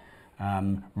get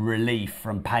relief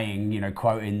from paying,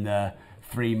 quoting the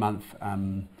 3-month,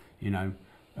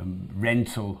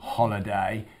 rental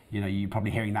holiday, you're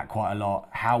probably hearing that quite a lot.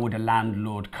 How would a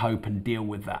landlord cope and deal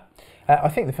with that? I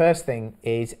think the first thing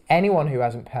is anyone who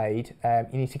hasn't paid,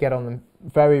 you need to get on them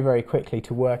very, very quickly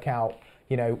to work out,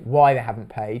 why they haven't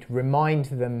paid. Remind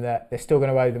them that they're still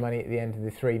going to owe the money at the end of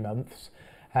the 3 months.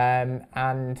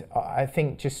 And I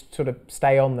think just sort of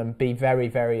stay on them, be very,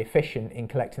 very efficient in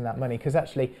collecting that money, because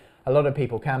actually a lot of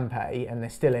people can pay and they're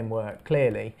still in work,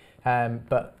 clearly,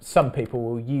 but some people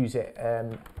will use it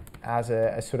as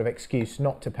a sort of excuse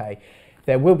not to pay.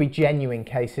 There will be genuine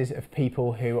cases of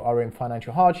people who are in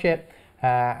financial hardship,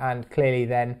 and clearly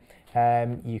then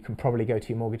you can probably go to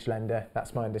your mortgage lender,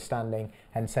 that's my understanding,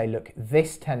 and say, look,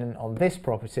 this tenant on this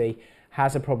property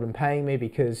has a problem paying me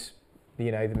because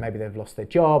maybe they've lost their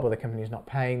job or the company's not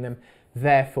paying them.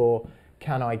 Therefore,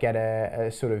 can I get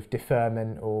a sort of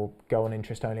deferment or go on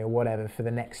interest only or whatever for the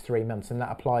next 3 months? And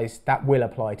that will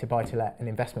apply to buy-to-let and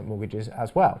investment mortgages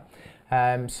as well.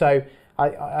 So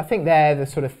I think they're the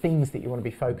sort of things that you want to be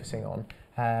focusing on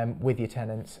with your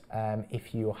tenants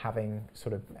if you're having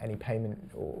sort of any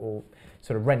payment or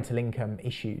sort of rental income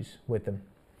issues with them.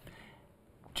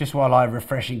 Just while I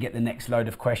refresh and get the next load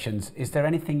of questions, is there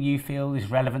anything you feel is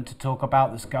relevant to talk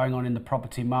about that's going on in the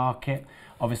property market?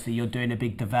 Obviously, you're doing a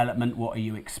big development. What are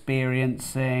you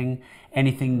experiencing?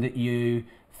 Anything that you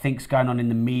think's going on in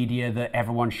the media that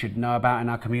everyone should know about in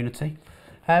our community?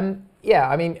 Yeah,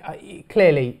 I mean,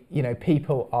 clearly, you know,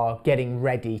 people are getting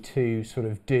ready to sort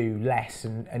of do less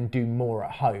and do more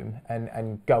at home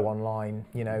and go online,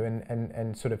 you know,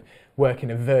 and sort of work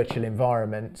in a virtual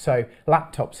environment. So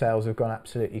laptop sales have gone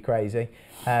absolutely crazy.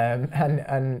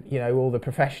 And you know, all the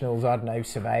professionals, I don't know,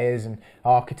 surveyors and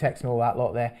architects and all that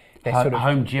lot, they're sort of...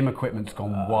 Home gym equipment's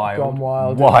gone wild. Gone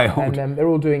wild. Wild. And they're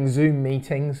all doing Zoom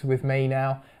meetings with me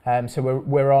now. So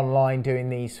we're online doing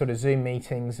these sort of Zoom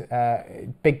meetings,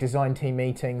 big design team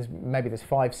meetings. Maybe there's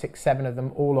 5, 6, 7 of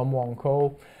them all on one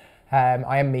call.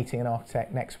 I am meeting an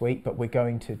architect next week, but we're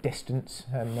going to distance,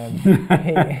 and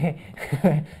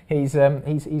he's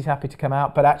happy to come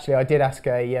out. But actually, I did ask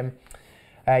a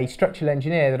structural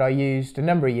engineer that I used a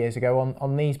number of years ago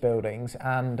on these buildings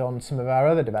and on some of our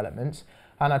other developments,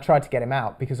 and I tried to get him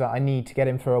out because I need to get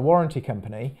him for a warranty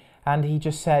company. And he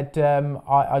just said,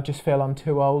 I just feel I'm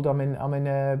too old. I'm in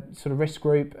a sort of risk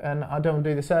group, and I don't want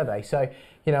to do the survey. So,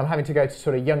 you know, I'm having to go to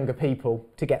sort of younger people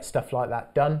to get stuff like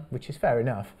that done, which is fair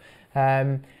enough.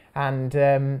 You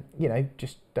know,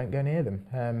 just don't go near them,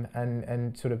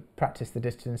 and sort of practice the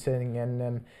distancing,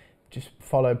 and just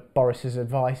follow Boris's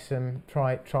advice, and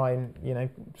try and, you know,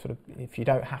 sort of, if you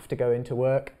don't have to go into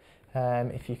work,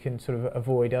 if you can sort of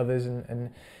avoid others, and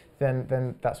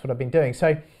then that's what I've been doing.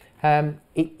 So.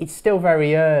 It's still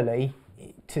very early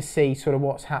to see sort of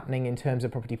what's happening in terms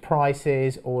of property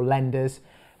prices or lenders,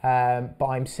 but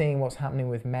I'm seeing what's happening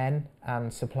with men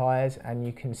and suppliers, and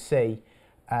you can see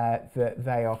that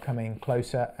they are coming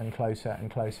closer and closer and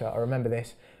closer. I remember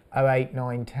this, 08,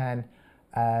 9,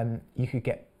 10, you could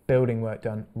get building work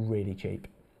done really cheap.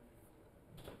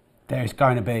 There's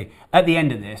going to be, at the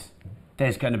end of this,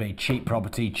 there's going to be cheap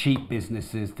property, cheap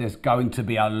businesses. There's going to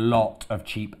be a lot of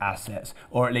cheap assets,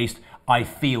 or at least I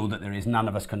feel that there is. None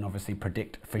of us can obviously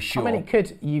predict for sure. I mean, it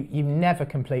could, you never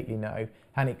completely know,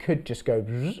 and it could just go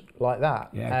like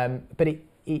that. Yeah. But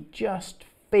it just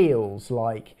feels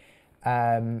like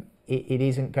it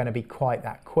isn't going to be quite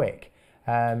that quick.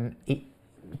 But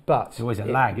there's always a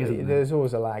lag, isn't there? There's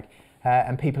always a lag.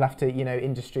 And people have to, you know,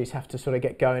 industries have to sort of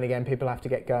get going again. People have to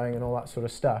get going and all that sort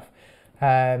of stuff.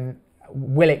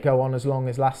 Will it go on as long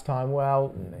as last time?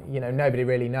 Well, you know, nobody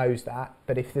really knows that.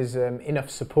 But if there's enough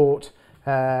support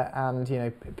and, you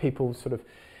know, people sort of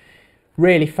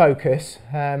really focus,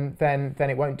 then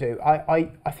it won't do.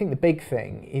 I think the big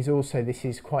thing is also, this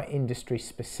is quite industry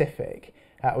specific.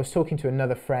 I was talking to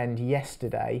another friend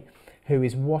yesterday who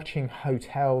is watching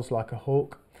hotels like a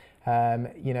hawk.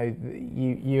 You know,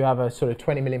 you have a sort of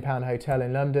 £20 million hotel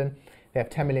in London. They have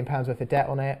 £10 million worth of debt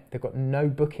on it. They've got no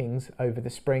bookings over the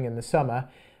spring and the summer.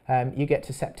 You get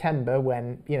to September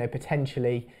when, you know,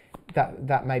 potentially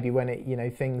that may be when it, you know,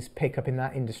 things pick up in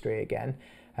that industry again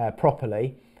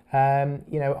properly.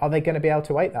 You know, are they going to be able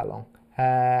to wait that long?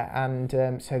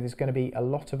 So there's going to be a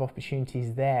lot of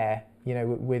opportunities there, you know,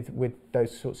 with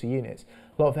those sorts of units.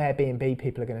 A lot of Airbnb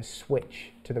people are going to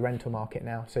switch to the rental market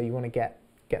now. So you want to get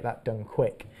that done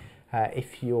quick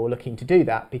if you're looking to do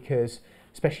that, because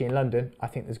especially in London, I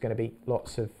think there's going to be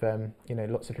lots of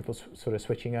people sort of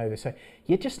switching over. So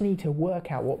you just need to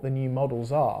work out what the new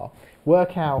models are,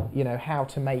 work out, you know, how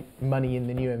to make money in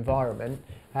the new environment,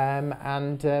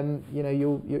 and you know,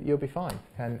 you'll be fine,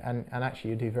 and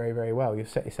actually you'll do very, very well. You'll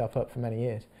set yourself up for many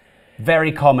years.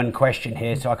 Very common question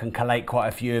here, so I can collate quite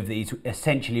a few of these.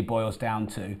 Essentially boils down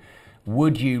to,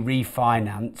 would you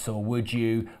refinance or would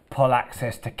you pull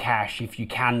access to cash if you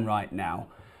can right now?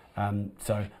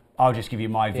 So I'll just give you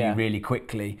my view really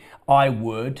quickly. I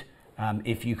would,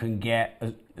 if you can get,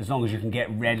 as long as you can get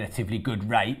relatively good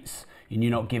rates and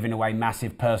you're not giving away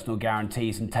massive personal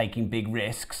guarantees and taking big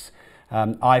risks,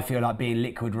 I feel like being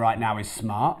liquid right now is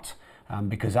smart,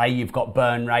 because A, you've got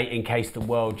burn rate in case the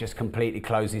world just completely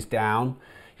closes down.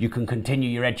 You can continue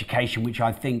your education, which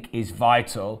I think is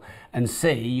vital, and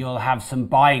C, you'll have some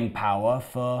buying power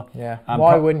for... Yeah,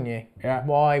 why wouldn't you? Yeah.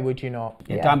 Why would you not?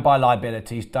 Yeah. Don't buy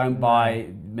liabilities, don't buy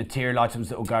material items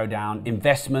that will go down.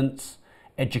 Investments,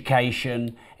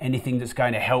 education, anything that's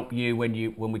going to help you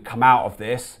when we come out of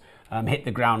this, hit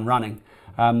the ground running.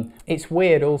 It's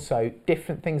weird also,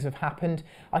 different things have happened.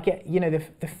 I get, you know,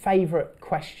 the favourite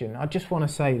question, I just want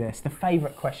to say this, the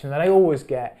favourite question that I always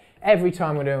get every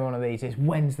time we're doing one of these is,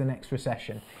 when's the next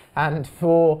recession? And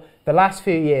for the last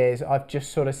few years, I've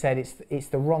just sort of said it's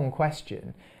the wrong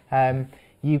question.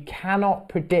 You cannot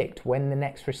predict when the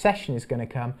next recession is going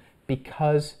to come,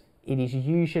 because it is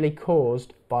usually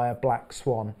caused by a black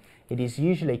swan. It is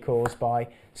usually caused by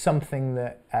something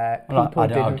that people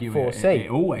didn't foresee.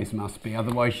 It always must be,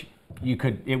 otherwise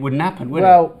it wouldn't happen, would it?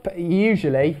 Well,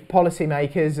 usually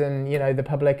policymakers and the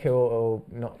public, or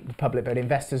not the public, but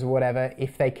investors or whatever,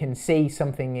 if they can see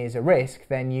something is a risk,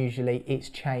 then usually it's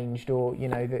changed, or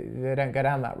they don't go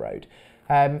down that road.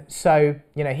 So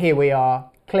here we are.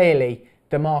 Clearly,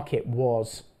 the market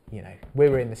was, we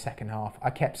were in the second half. I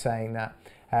kept saying that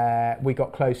we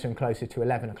got closer and closer to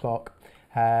 11 o'clock,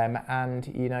 and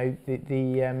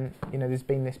there's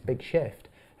been this big shift.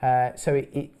 So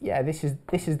this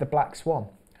is the black swan,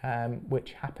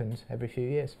 which happens every few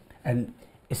years. And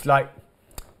it's like,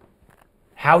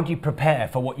 how do you prepare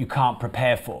for what you can't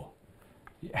prepare for?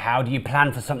 How do you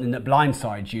plan for something that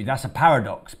blindsides you? That's a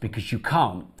paradox, because you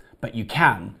can't, but you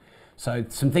can. So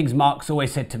some things Mark's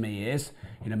always said to me is,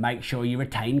 make sure you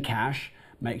retain cash,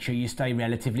 make sure you stay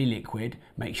relatively liquid,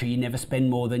 make sure you never spend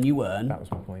more than you earn. That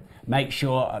was my point. Make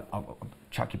sure, I'll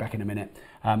chuck you back in a minute,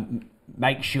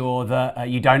 make sure that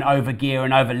you don't overgear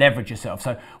and over leverage yourself.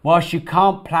 So whilst you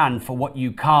can't plan for what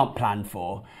you can't plan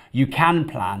for, you can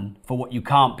plan for what you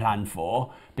can't plan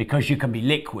for, because you can be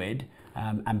liquid,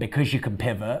 and because you can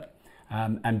pivot,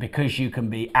 and because you can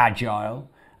be agile,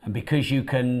 and because you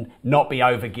can not be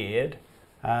overgeared.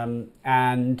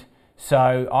 And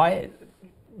so I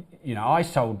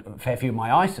sold a fair few of my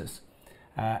ISAs.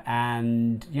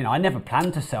 And I never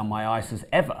planned to sell my ISAs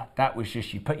ever. That was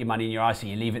just, you put your money in your ISA,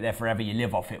 you leave it there forever, you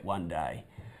live off it one day.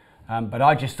 But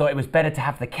I just thought it was better to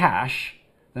have the cash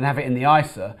than have it in the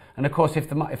ISA. And of course, if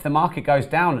the market goes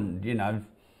down and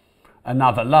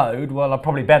another load, well, I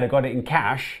probably better got it in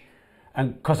cash,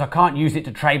 and because I can't use it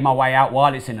to trade my way out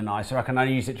while it's in an ISA, I can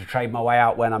only use it to trade my way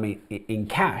out when I'm in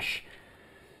cash.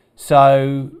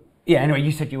 So yeah, anyway,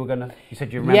 you said you remembered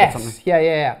something. Yes,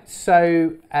 yeah.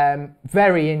 So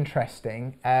very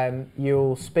interesting.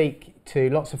 You'll speak to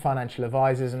lots of financial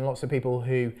advisors and lots of people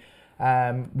who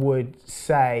would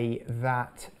say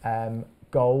that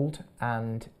gold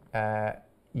and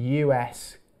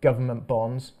US government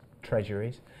bonds,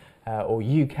 treasuries, or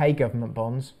UK government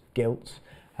bonds, gilts,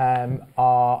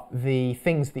 are the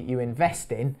things that you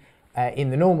invest in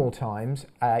the normal times.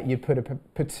 You put a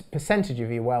percentage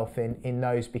of your wealth in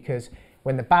those, because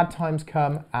when the bad times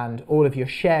come and all of your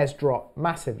shares drop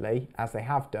massively, as they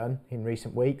have done in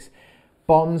recent weeks,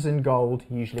 bonds and gold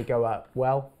usually go up.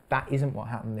 Well, that isn't what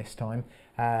happened this time.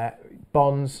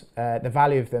 Bonds, the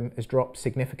value of them has dropped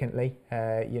significantly,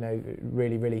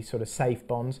 really, really sort of safe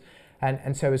bonds.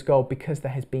 And so has gold, because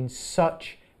there has been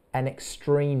such an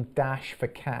extreme dash for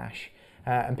cash,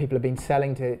 and people have been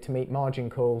selling to meet margin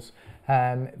calls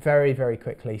very, very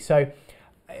quickly. So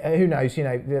who knows,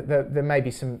 there may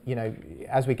be some,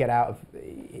 as we get out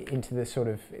into the sort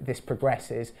of, this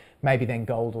progresses, maybe then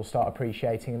gold will start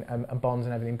appreciating, and bonds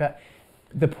and everything. But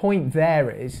the point there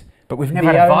is... But we've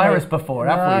never had a virus before,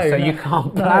 have we? So you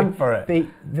can't plan for it.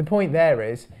 The point there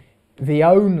is, the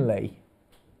only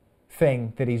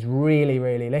thing that is really,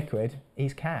 really liquid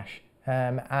is cash.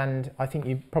 And I think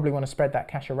you probably want to spread that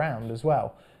cash around as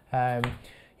well.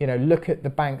 Look at the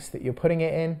banks that you're putting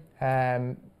it in.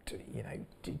 I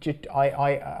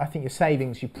think your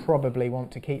savings, you probably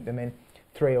want to keep them in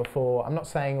 3 or 4. I'm not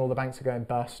saying all the banks are going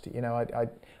bust. I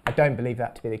don't believe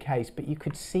that to be the case, but you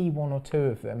could see 1 or 2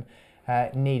 of them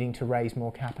needing to raise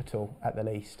more capital at the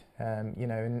least.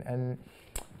 And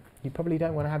you probably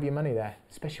don't want to have your money there,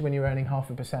 especially when you're earning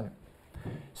 0.5%.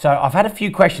 So I've had a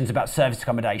few questions about service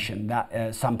accommodation,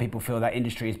 that some people feel that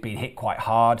industry has been hit quite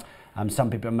hard. Some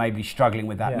people are maybe struggling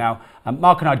with that now.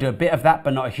 Mark and I do a bit of that,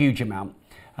 but not a huge amount.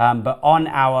 But on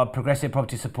our Progressive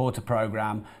Property Supporter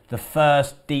Programme, the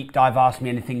first deep dive Ask Me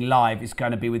Anything live is going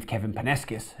to be with Kevin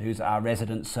Paneskis, who's our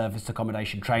resident service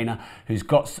accommodation trainer, who's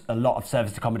got a lot of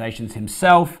service accommodations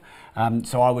himself.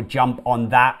 So I would jump on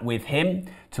that with him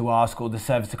to ask all the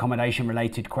service accommodation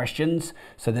related questions.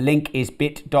 So the link is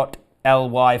bit.ly/PP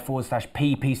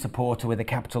supporter with a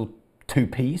capital 2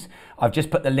 P's. I've just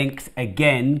put the links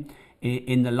again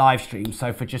in the live stream.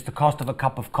 So for just the cost of a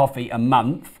cup of coffee a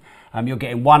month, you're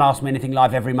getting one Ask Me Anything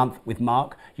live every month with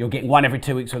Mark. You're getting one every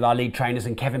 2 weeks with our lead trainers,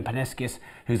 and Kevin Paneskis,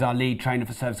 who's our lead trainer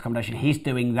for service accommodation. He's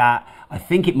doing that. I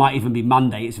think it might even be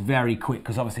Monday. It's very quick,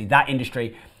 because obviously that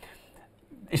industry,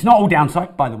 it's not all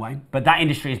downside, by the way, but that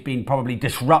industry has been probably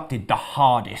disrupted the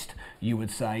hardest, you would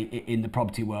say, in the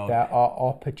property world. There are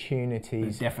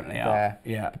opportunities. There definitely are.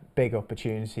 Yeah. Big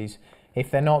opportunities. If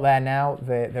they're not there now,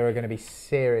 there are going to be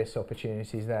serious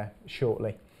opportunities there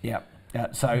shortly. Yeah.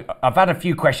 So I've had a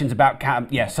few questions about,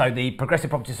 so the Progressive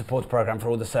Property Support Programme for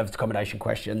all the service accommodation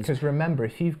questions. Because remember,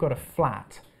 if you've got a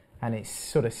flat and it's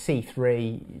sort of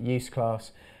C3 use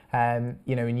class,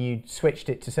 you know, and you switched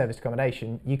it to serviced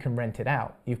accommodation, you can rent it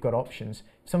out. You've got options.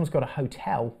 If someone's got a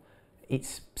hotel,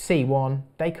 it's C1.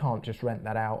 They can't just rent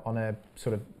that out on a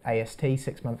sort of AST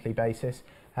 6-monthly basis.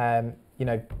 You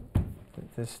know,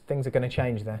 things are going to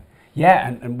change there.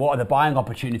 Yeah, and what are the buying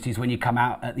opportunities when you come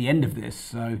out at the end of this?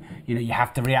 So, you know, you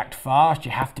have to react fast,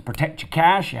 you have to protect your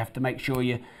cash, you have to make sure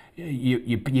you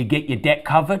get your debt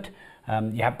covered.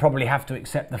 Probably have to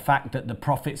accept the fact that the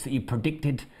profits that you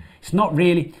predicted, it's not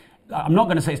really, I'm not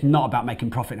going to say it's not about making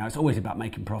profit now, it's always about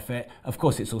making profit. Of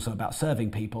course, it's also about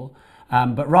serving people.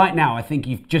 But right now, I think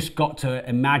you've just got to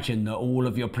imagine that all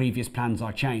of your previous plans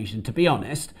are changed. And to be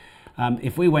honest,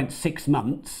 if we went 6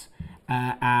 months,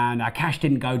 and our cash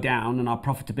didn't go down and our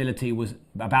profitability was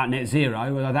about net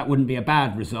zero, well, that wouldn't be a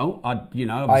bad result. I'd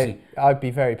be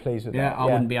very pleased with that. Yeah, I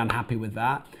wouldn't be unhappy with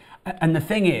that. And the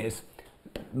thing is,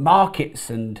 markets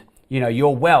and, you know,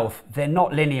 your wealth, they're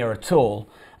not linear at all.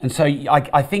 And so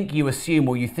I think you assume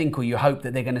or you think or you hope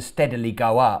that they're going to steadily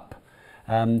go up.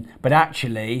 But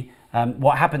actually,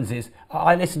 what happens is,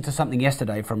 I listened to something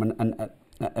yesterday from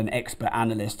an expert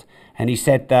analyst, and he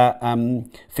said that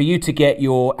for you to get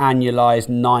your annualized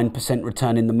 9%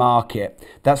 return in the market,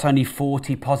 that's only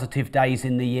 40 positive days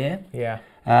in the year. Yeah.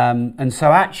 And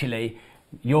so actually,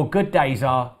 your good days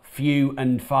are few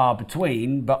and far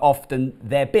between, but often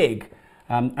they're big.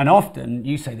 And often,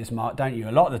 you say this, Mark, don't you?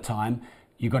 A lot of the time,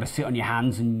 you've got to sit on your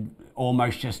hands and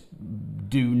almost just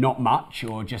do not much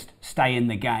or just stay in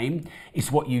the game.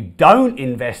 It's what you don't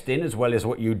invest in as well as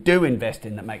what you do invest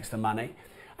in that makes the money.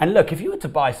 And look, if you were to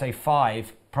buy, say,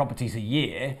 5 properties a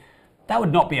year, that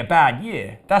would not be a bad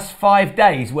year. That's 5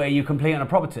 days where you complete on a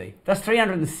property. That's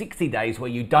 360 days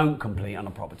where you don't complete on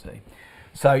a property.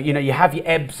 So, you know, you have your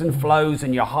ebbs and flows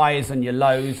and your highs and your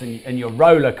lows and your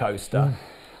roller coaster.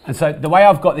 And so the way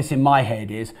I've got this in my head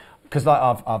is, because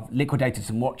I've liquidated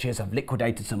some watches, I've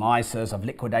liquidated some ISAs, I've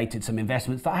liquidated some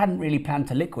investments that I hadn't really planned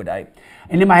to liquidate.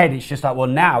 And in my head, it's just like, well,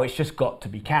 now it's just got to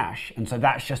be cash. And so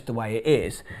that's just the way it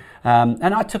is.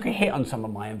 And I took a hit on some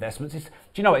of my investments. Do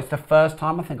you know, it's the first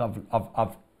time I think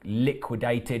I've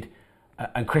liquidated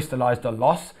and crystallized a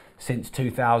loss since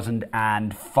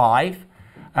 2005.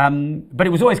 But it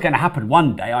was always going to happen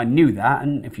one day. I knew that.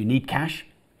 And if you need cash,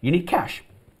 you need cash.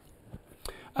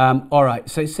 All right,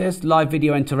 so it says live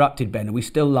video interrupted, Ben. Are we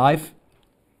still live?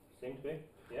 Seems to be.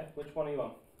 Yeah, which one are you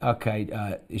on? Okay,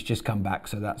 it's just come back,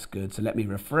 so that's good. So let me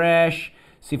refresh,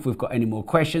 see if we've got any more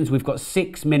questions. We've got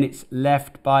 6 minutes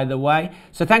left, by the way.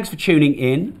 So thanks for tuning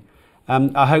in.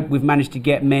 I hope we've managed to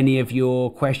get many of your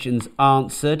questions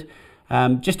answered.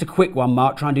 Just a quick one,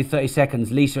 Mark, try and do 30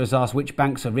 seconds. Lisa has asked which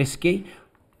banks are risky.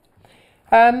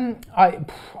 I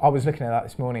was looking at that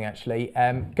this morning, actually.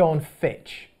 Go on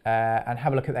Fitch. And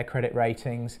have a look at their credit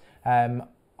ratings.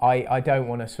 I don't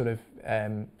want to sort of,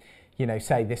 you know,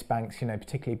 say this bank's, you know,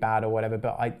 particularly bad or whatever,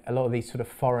 but a lot of these sort of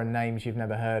foreign names you've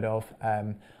never heard of.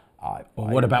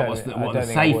 What about what's the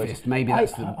safest? Maybe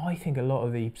that's I think a lot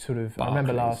of the sort of, Barclays, I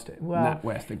remember last, well,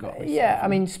 NatWest have got. Yeah, I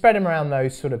mean, spread them around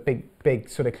those sort of big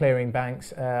sort of clearing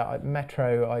banks.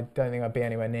 Metro, I don't think I'd be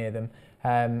anywhere near them.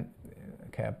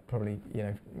 Okay, I'd probably, you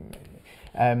know.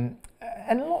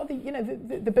 And a lot of the, you know,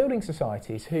 the building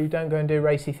societies who don't go and do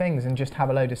racy things and just have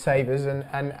a load of savers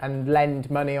and lend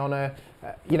money on a,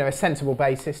 you know, a sensible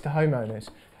basis to homeowners.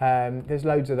 There's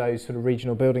loads of those sort of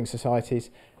regional building societies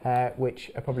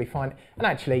which are probably fine. And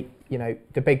actually, you know,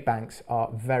 the big banks are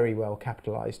very well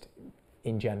capitalised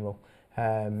in general,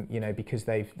 you know, because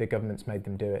the government's made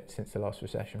them do it since the last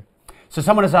recession. So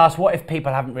someone has asked, what if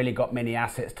people haven't really got many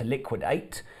assets to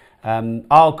liquidate?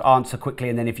 I'll answer quickly,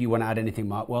 and then if you want to add anything,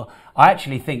 Mark. Well, I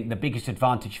actually think the biggest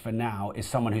advantage for now is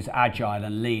someone who's agile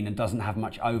and lean and doesn't have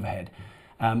much overhead.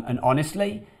 And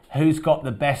honestly, who's got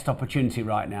the best opportunity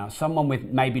right now? Someone with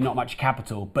maybe not much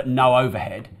capital but no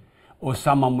overhead, or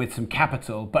someone with some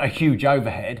capital but a huge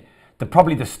overhead?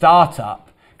 Probably the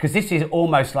startup, because this is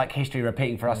almost like history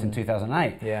repeating for us in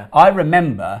 2008. Yeah. I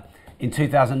remember in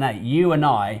 2008, you and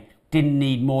I didn't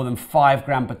need more than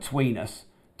 £5 between us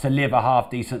to live a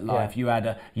half decent life.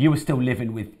 Yeah. You were still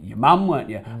living with your mum, weren't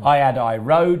you? I had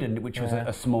iRoad, which was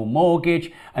a small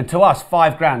mortgage, and to us,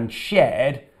 £5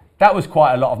 shared, that was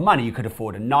quite a lot of money. You could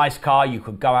afford a nice car, you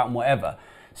could go out and whatever.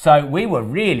 So we were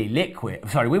really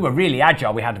we were really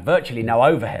agile. We had virtually no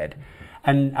overhead.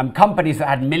 And companies that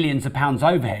had millions of pounds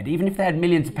overhead, even if they had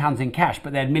millions of pounds in cash,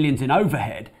 but they had millions in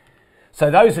overhead. So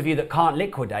those of you that can't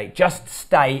liquidate, just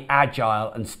stay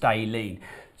agile and stay lean.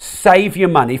 Save your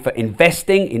money for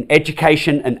investing in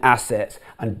education and assets,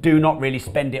 and do not really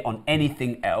spend it on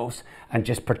anything else, and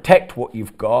just protect what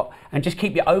you've got and just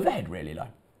keep your overhead really low.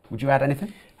 Would you add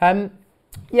anything?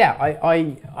 Yeah,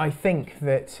 I think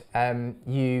that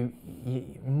you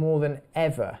more than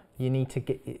ever, you need to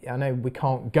get, I know we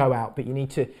can't go out, but you need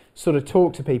to sort of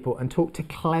talk to people and talk to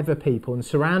clever people and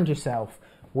surround yourself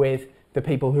with the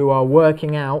people who are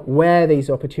working out where these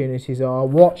opportunities are,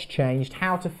 what's changed,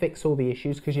 how to fix all the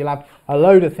issues, because you'll have a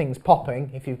load of things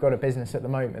popping if you've got a business at the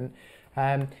moment.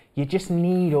 You just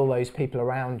need all those people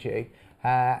around you,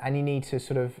 and you need to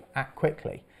sort of act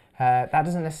quickly. That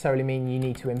doesn't necessarily mean you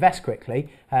need to invest quickly,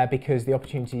 because the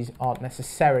opportunities aren't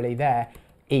necessarily there.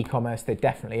 E-commerce, they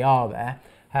definitely are there.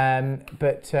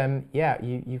 Yeah,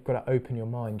 you've got to open your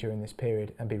mind during this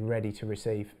period and be ready to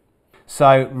receive.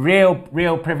 So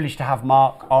real privilege to have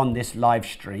Mark on this live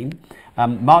stream.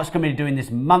 Mark's going to be doing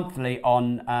this monthly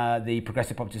on the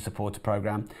Progressive Property Supporter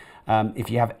Programme. If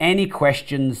you have any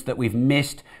questions that we've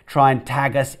missed, try and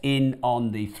tag us in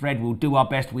on the thread. We'll do our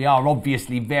best. We are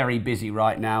obviously very busy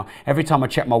right now. Every time I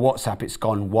check my WhatsApp, it's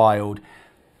gone wild.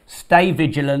 Stay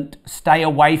vigilant. Stay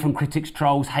away from critics,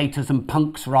 trolls, haters and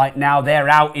punks right now. They're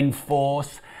out in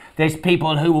force. There's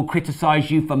people who will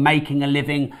criticise you for making a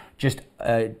living. Just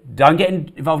don't get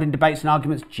involved in debates and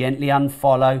arguments. Gently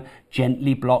unfollow,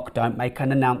 gently block, don't make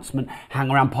an announcement. Hang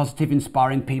around positive,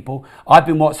 inspiring people. I've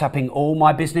been WhatsApping all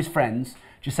my business friends,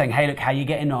 just saying, hey, look, how are you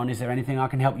getting on? Is there anything I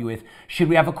can help you with? Should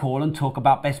we have a call and talk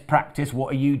about best practice?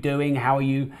 What are you doing? How are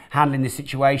you handling this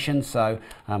situation? So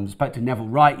I spoke to Neville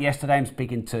Wright yesterday. I'm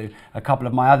speaking to a couple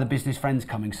of my other business friends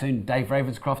coming soon. Dave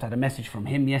Ravenscroft, had a message from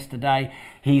him yesterday.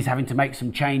 He's having to make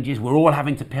some changes. We're all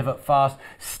having to pivot fast.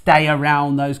 Stay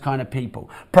around those kind of people.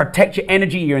 Protect your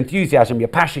energy, your enthusiasm, your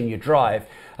passion, your drive.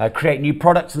 Create new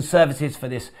products and services for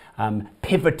this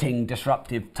pivoting,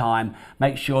 disruptive time.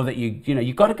 Make sure that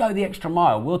you've got to go the extra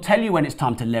mile. We'll tell you when it's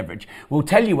time to leverage. We'll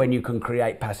tell you when you can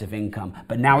create passive income.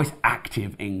 But now it's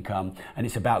active income, and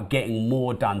it's about getting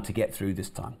more done to get through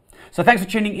this time. So thanks for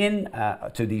tuning in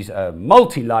to these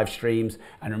multi-live streams.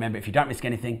 And remember, if you don't risk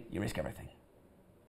anything, you risk everything.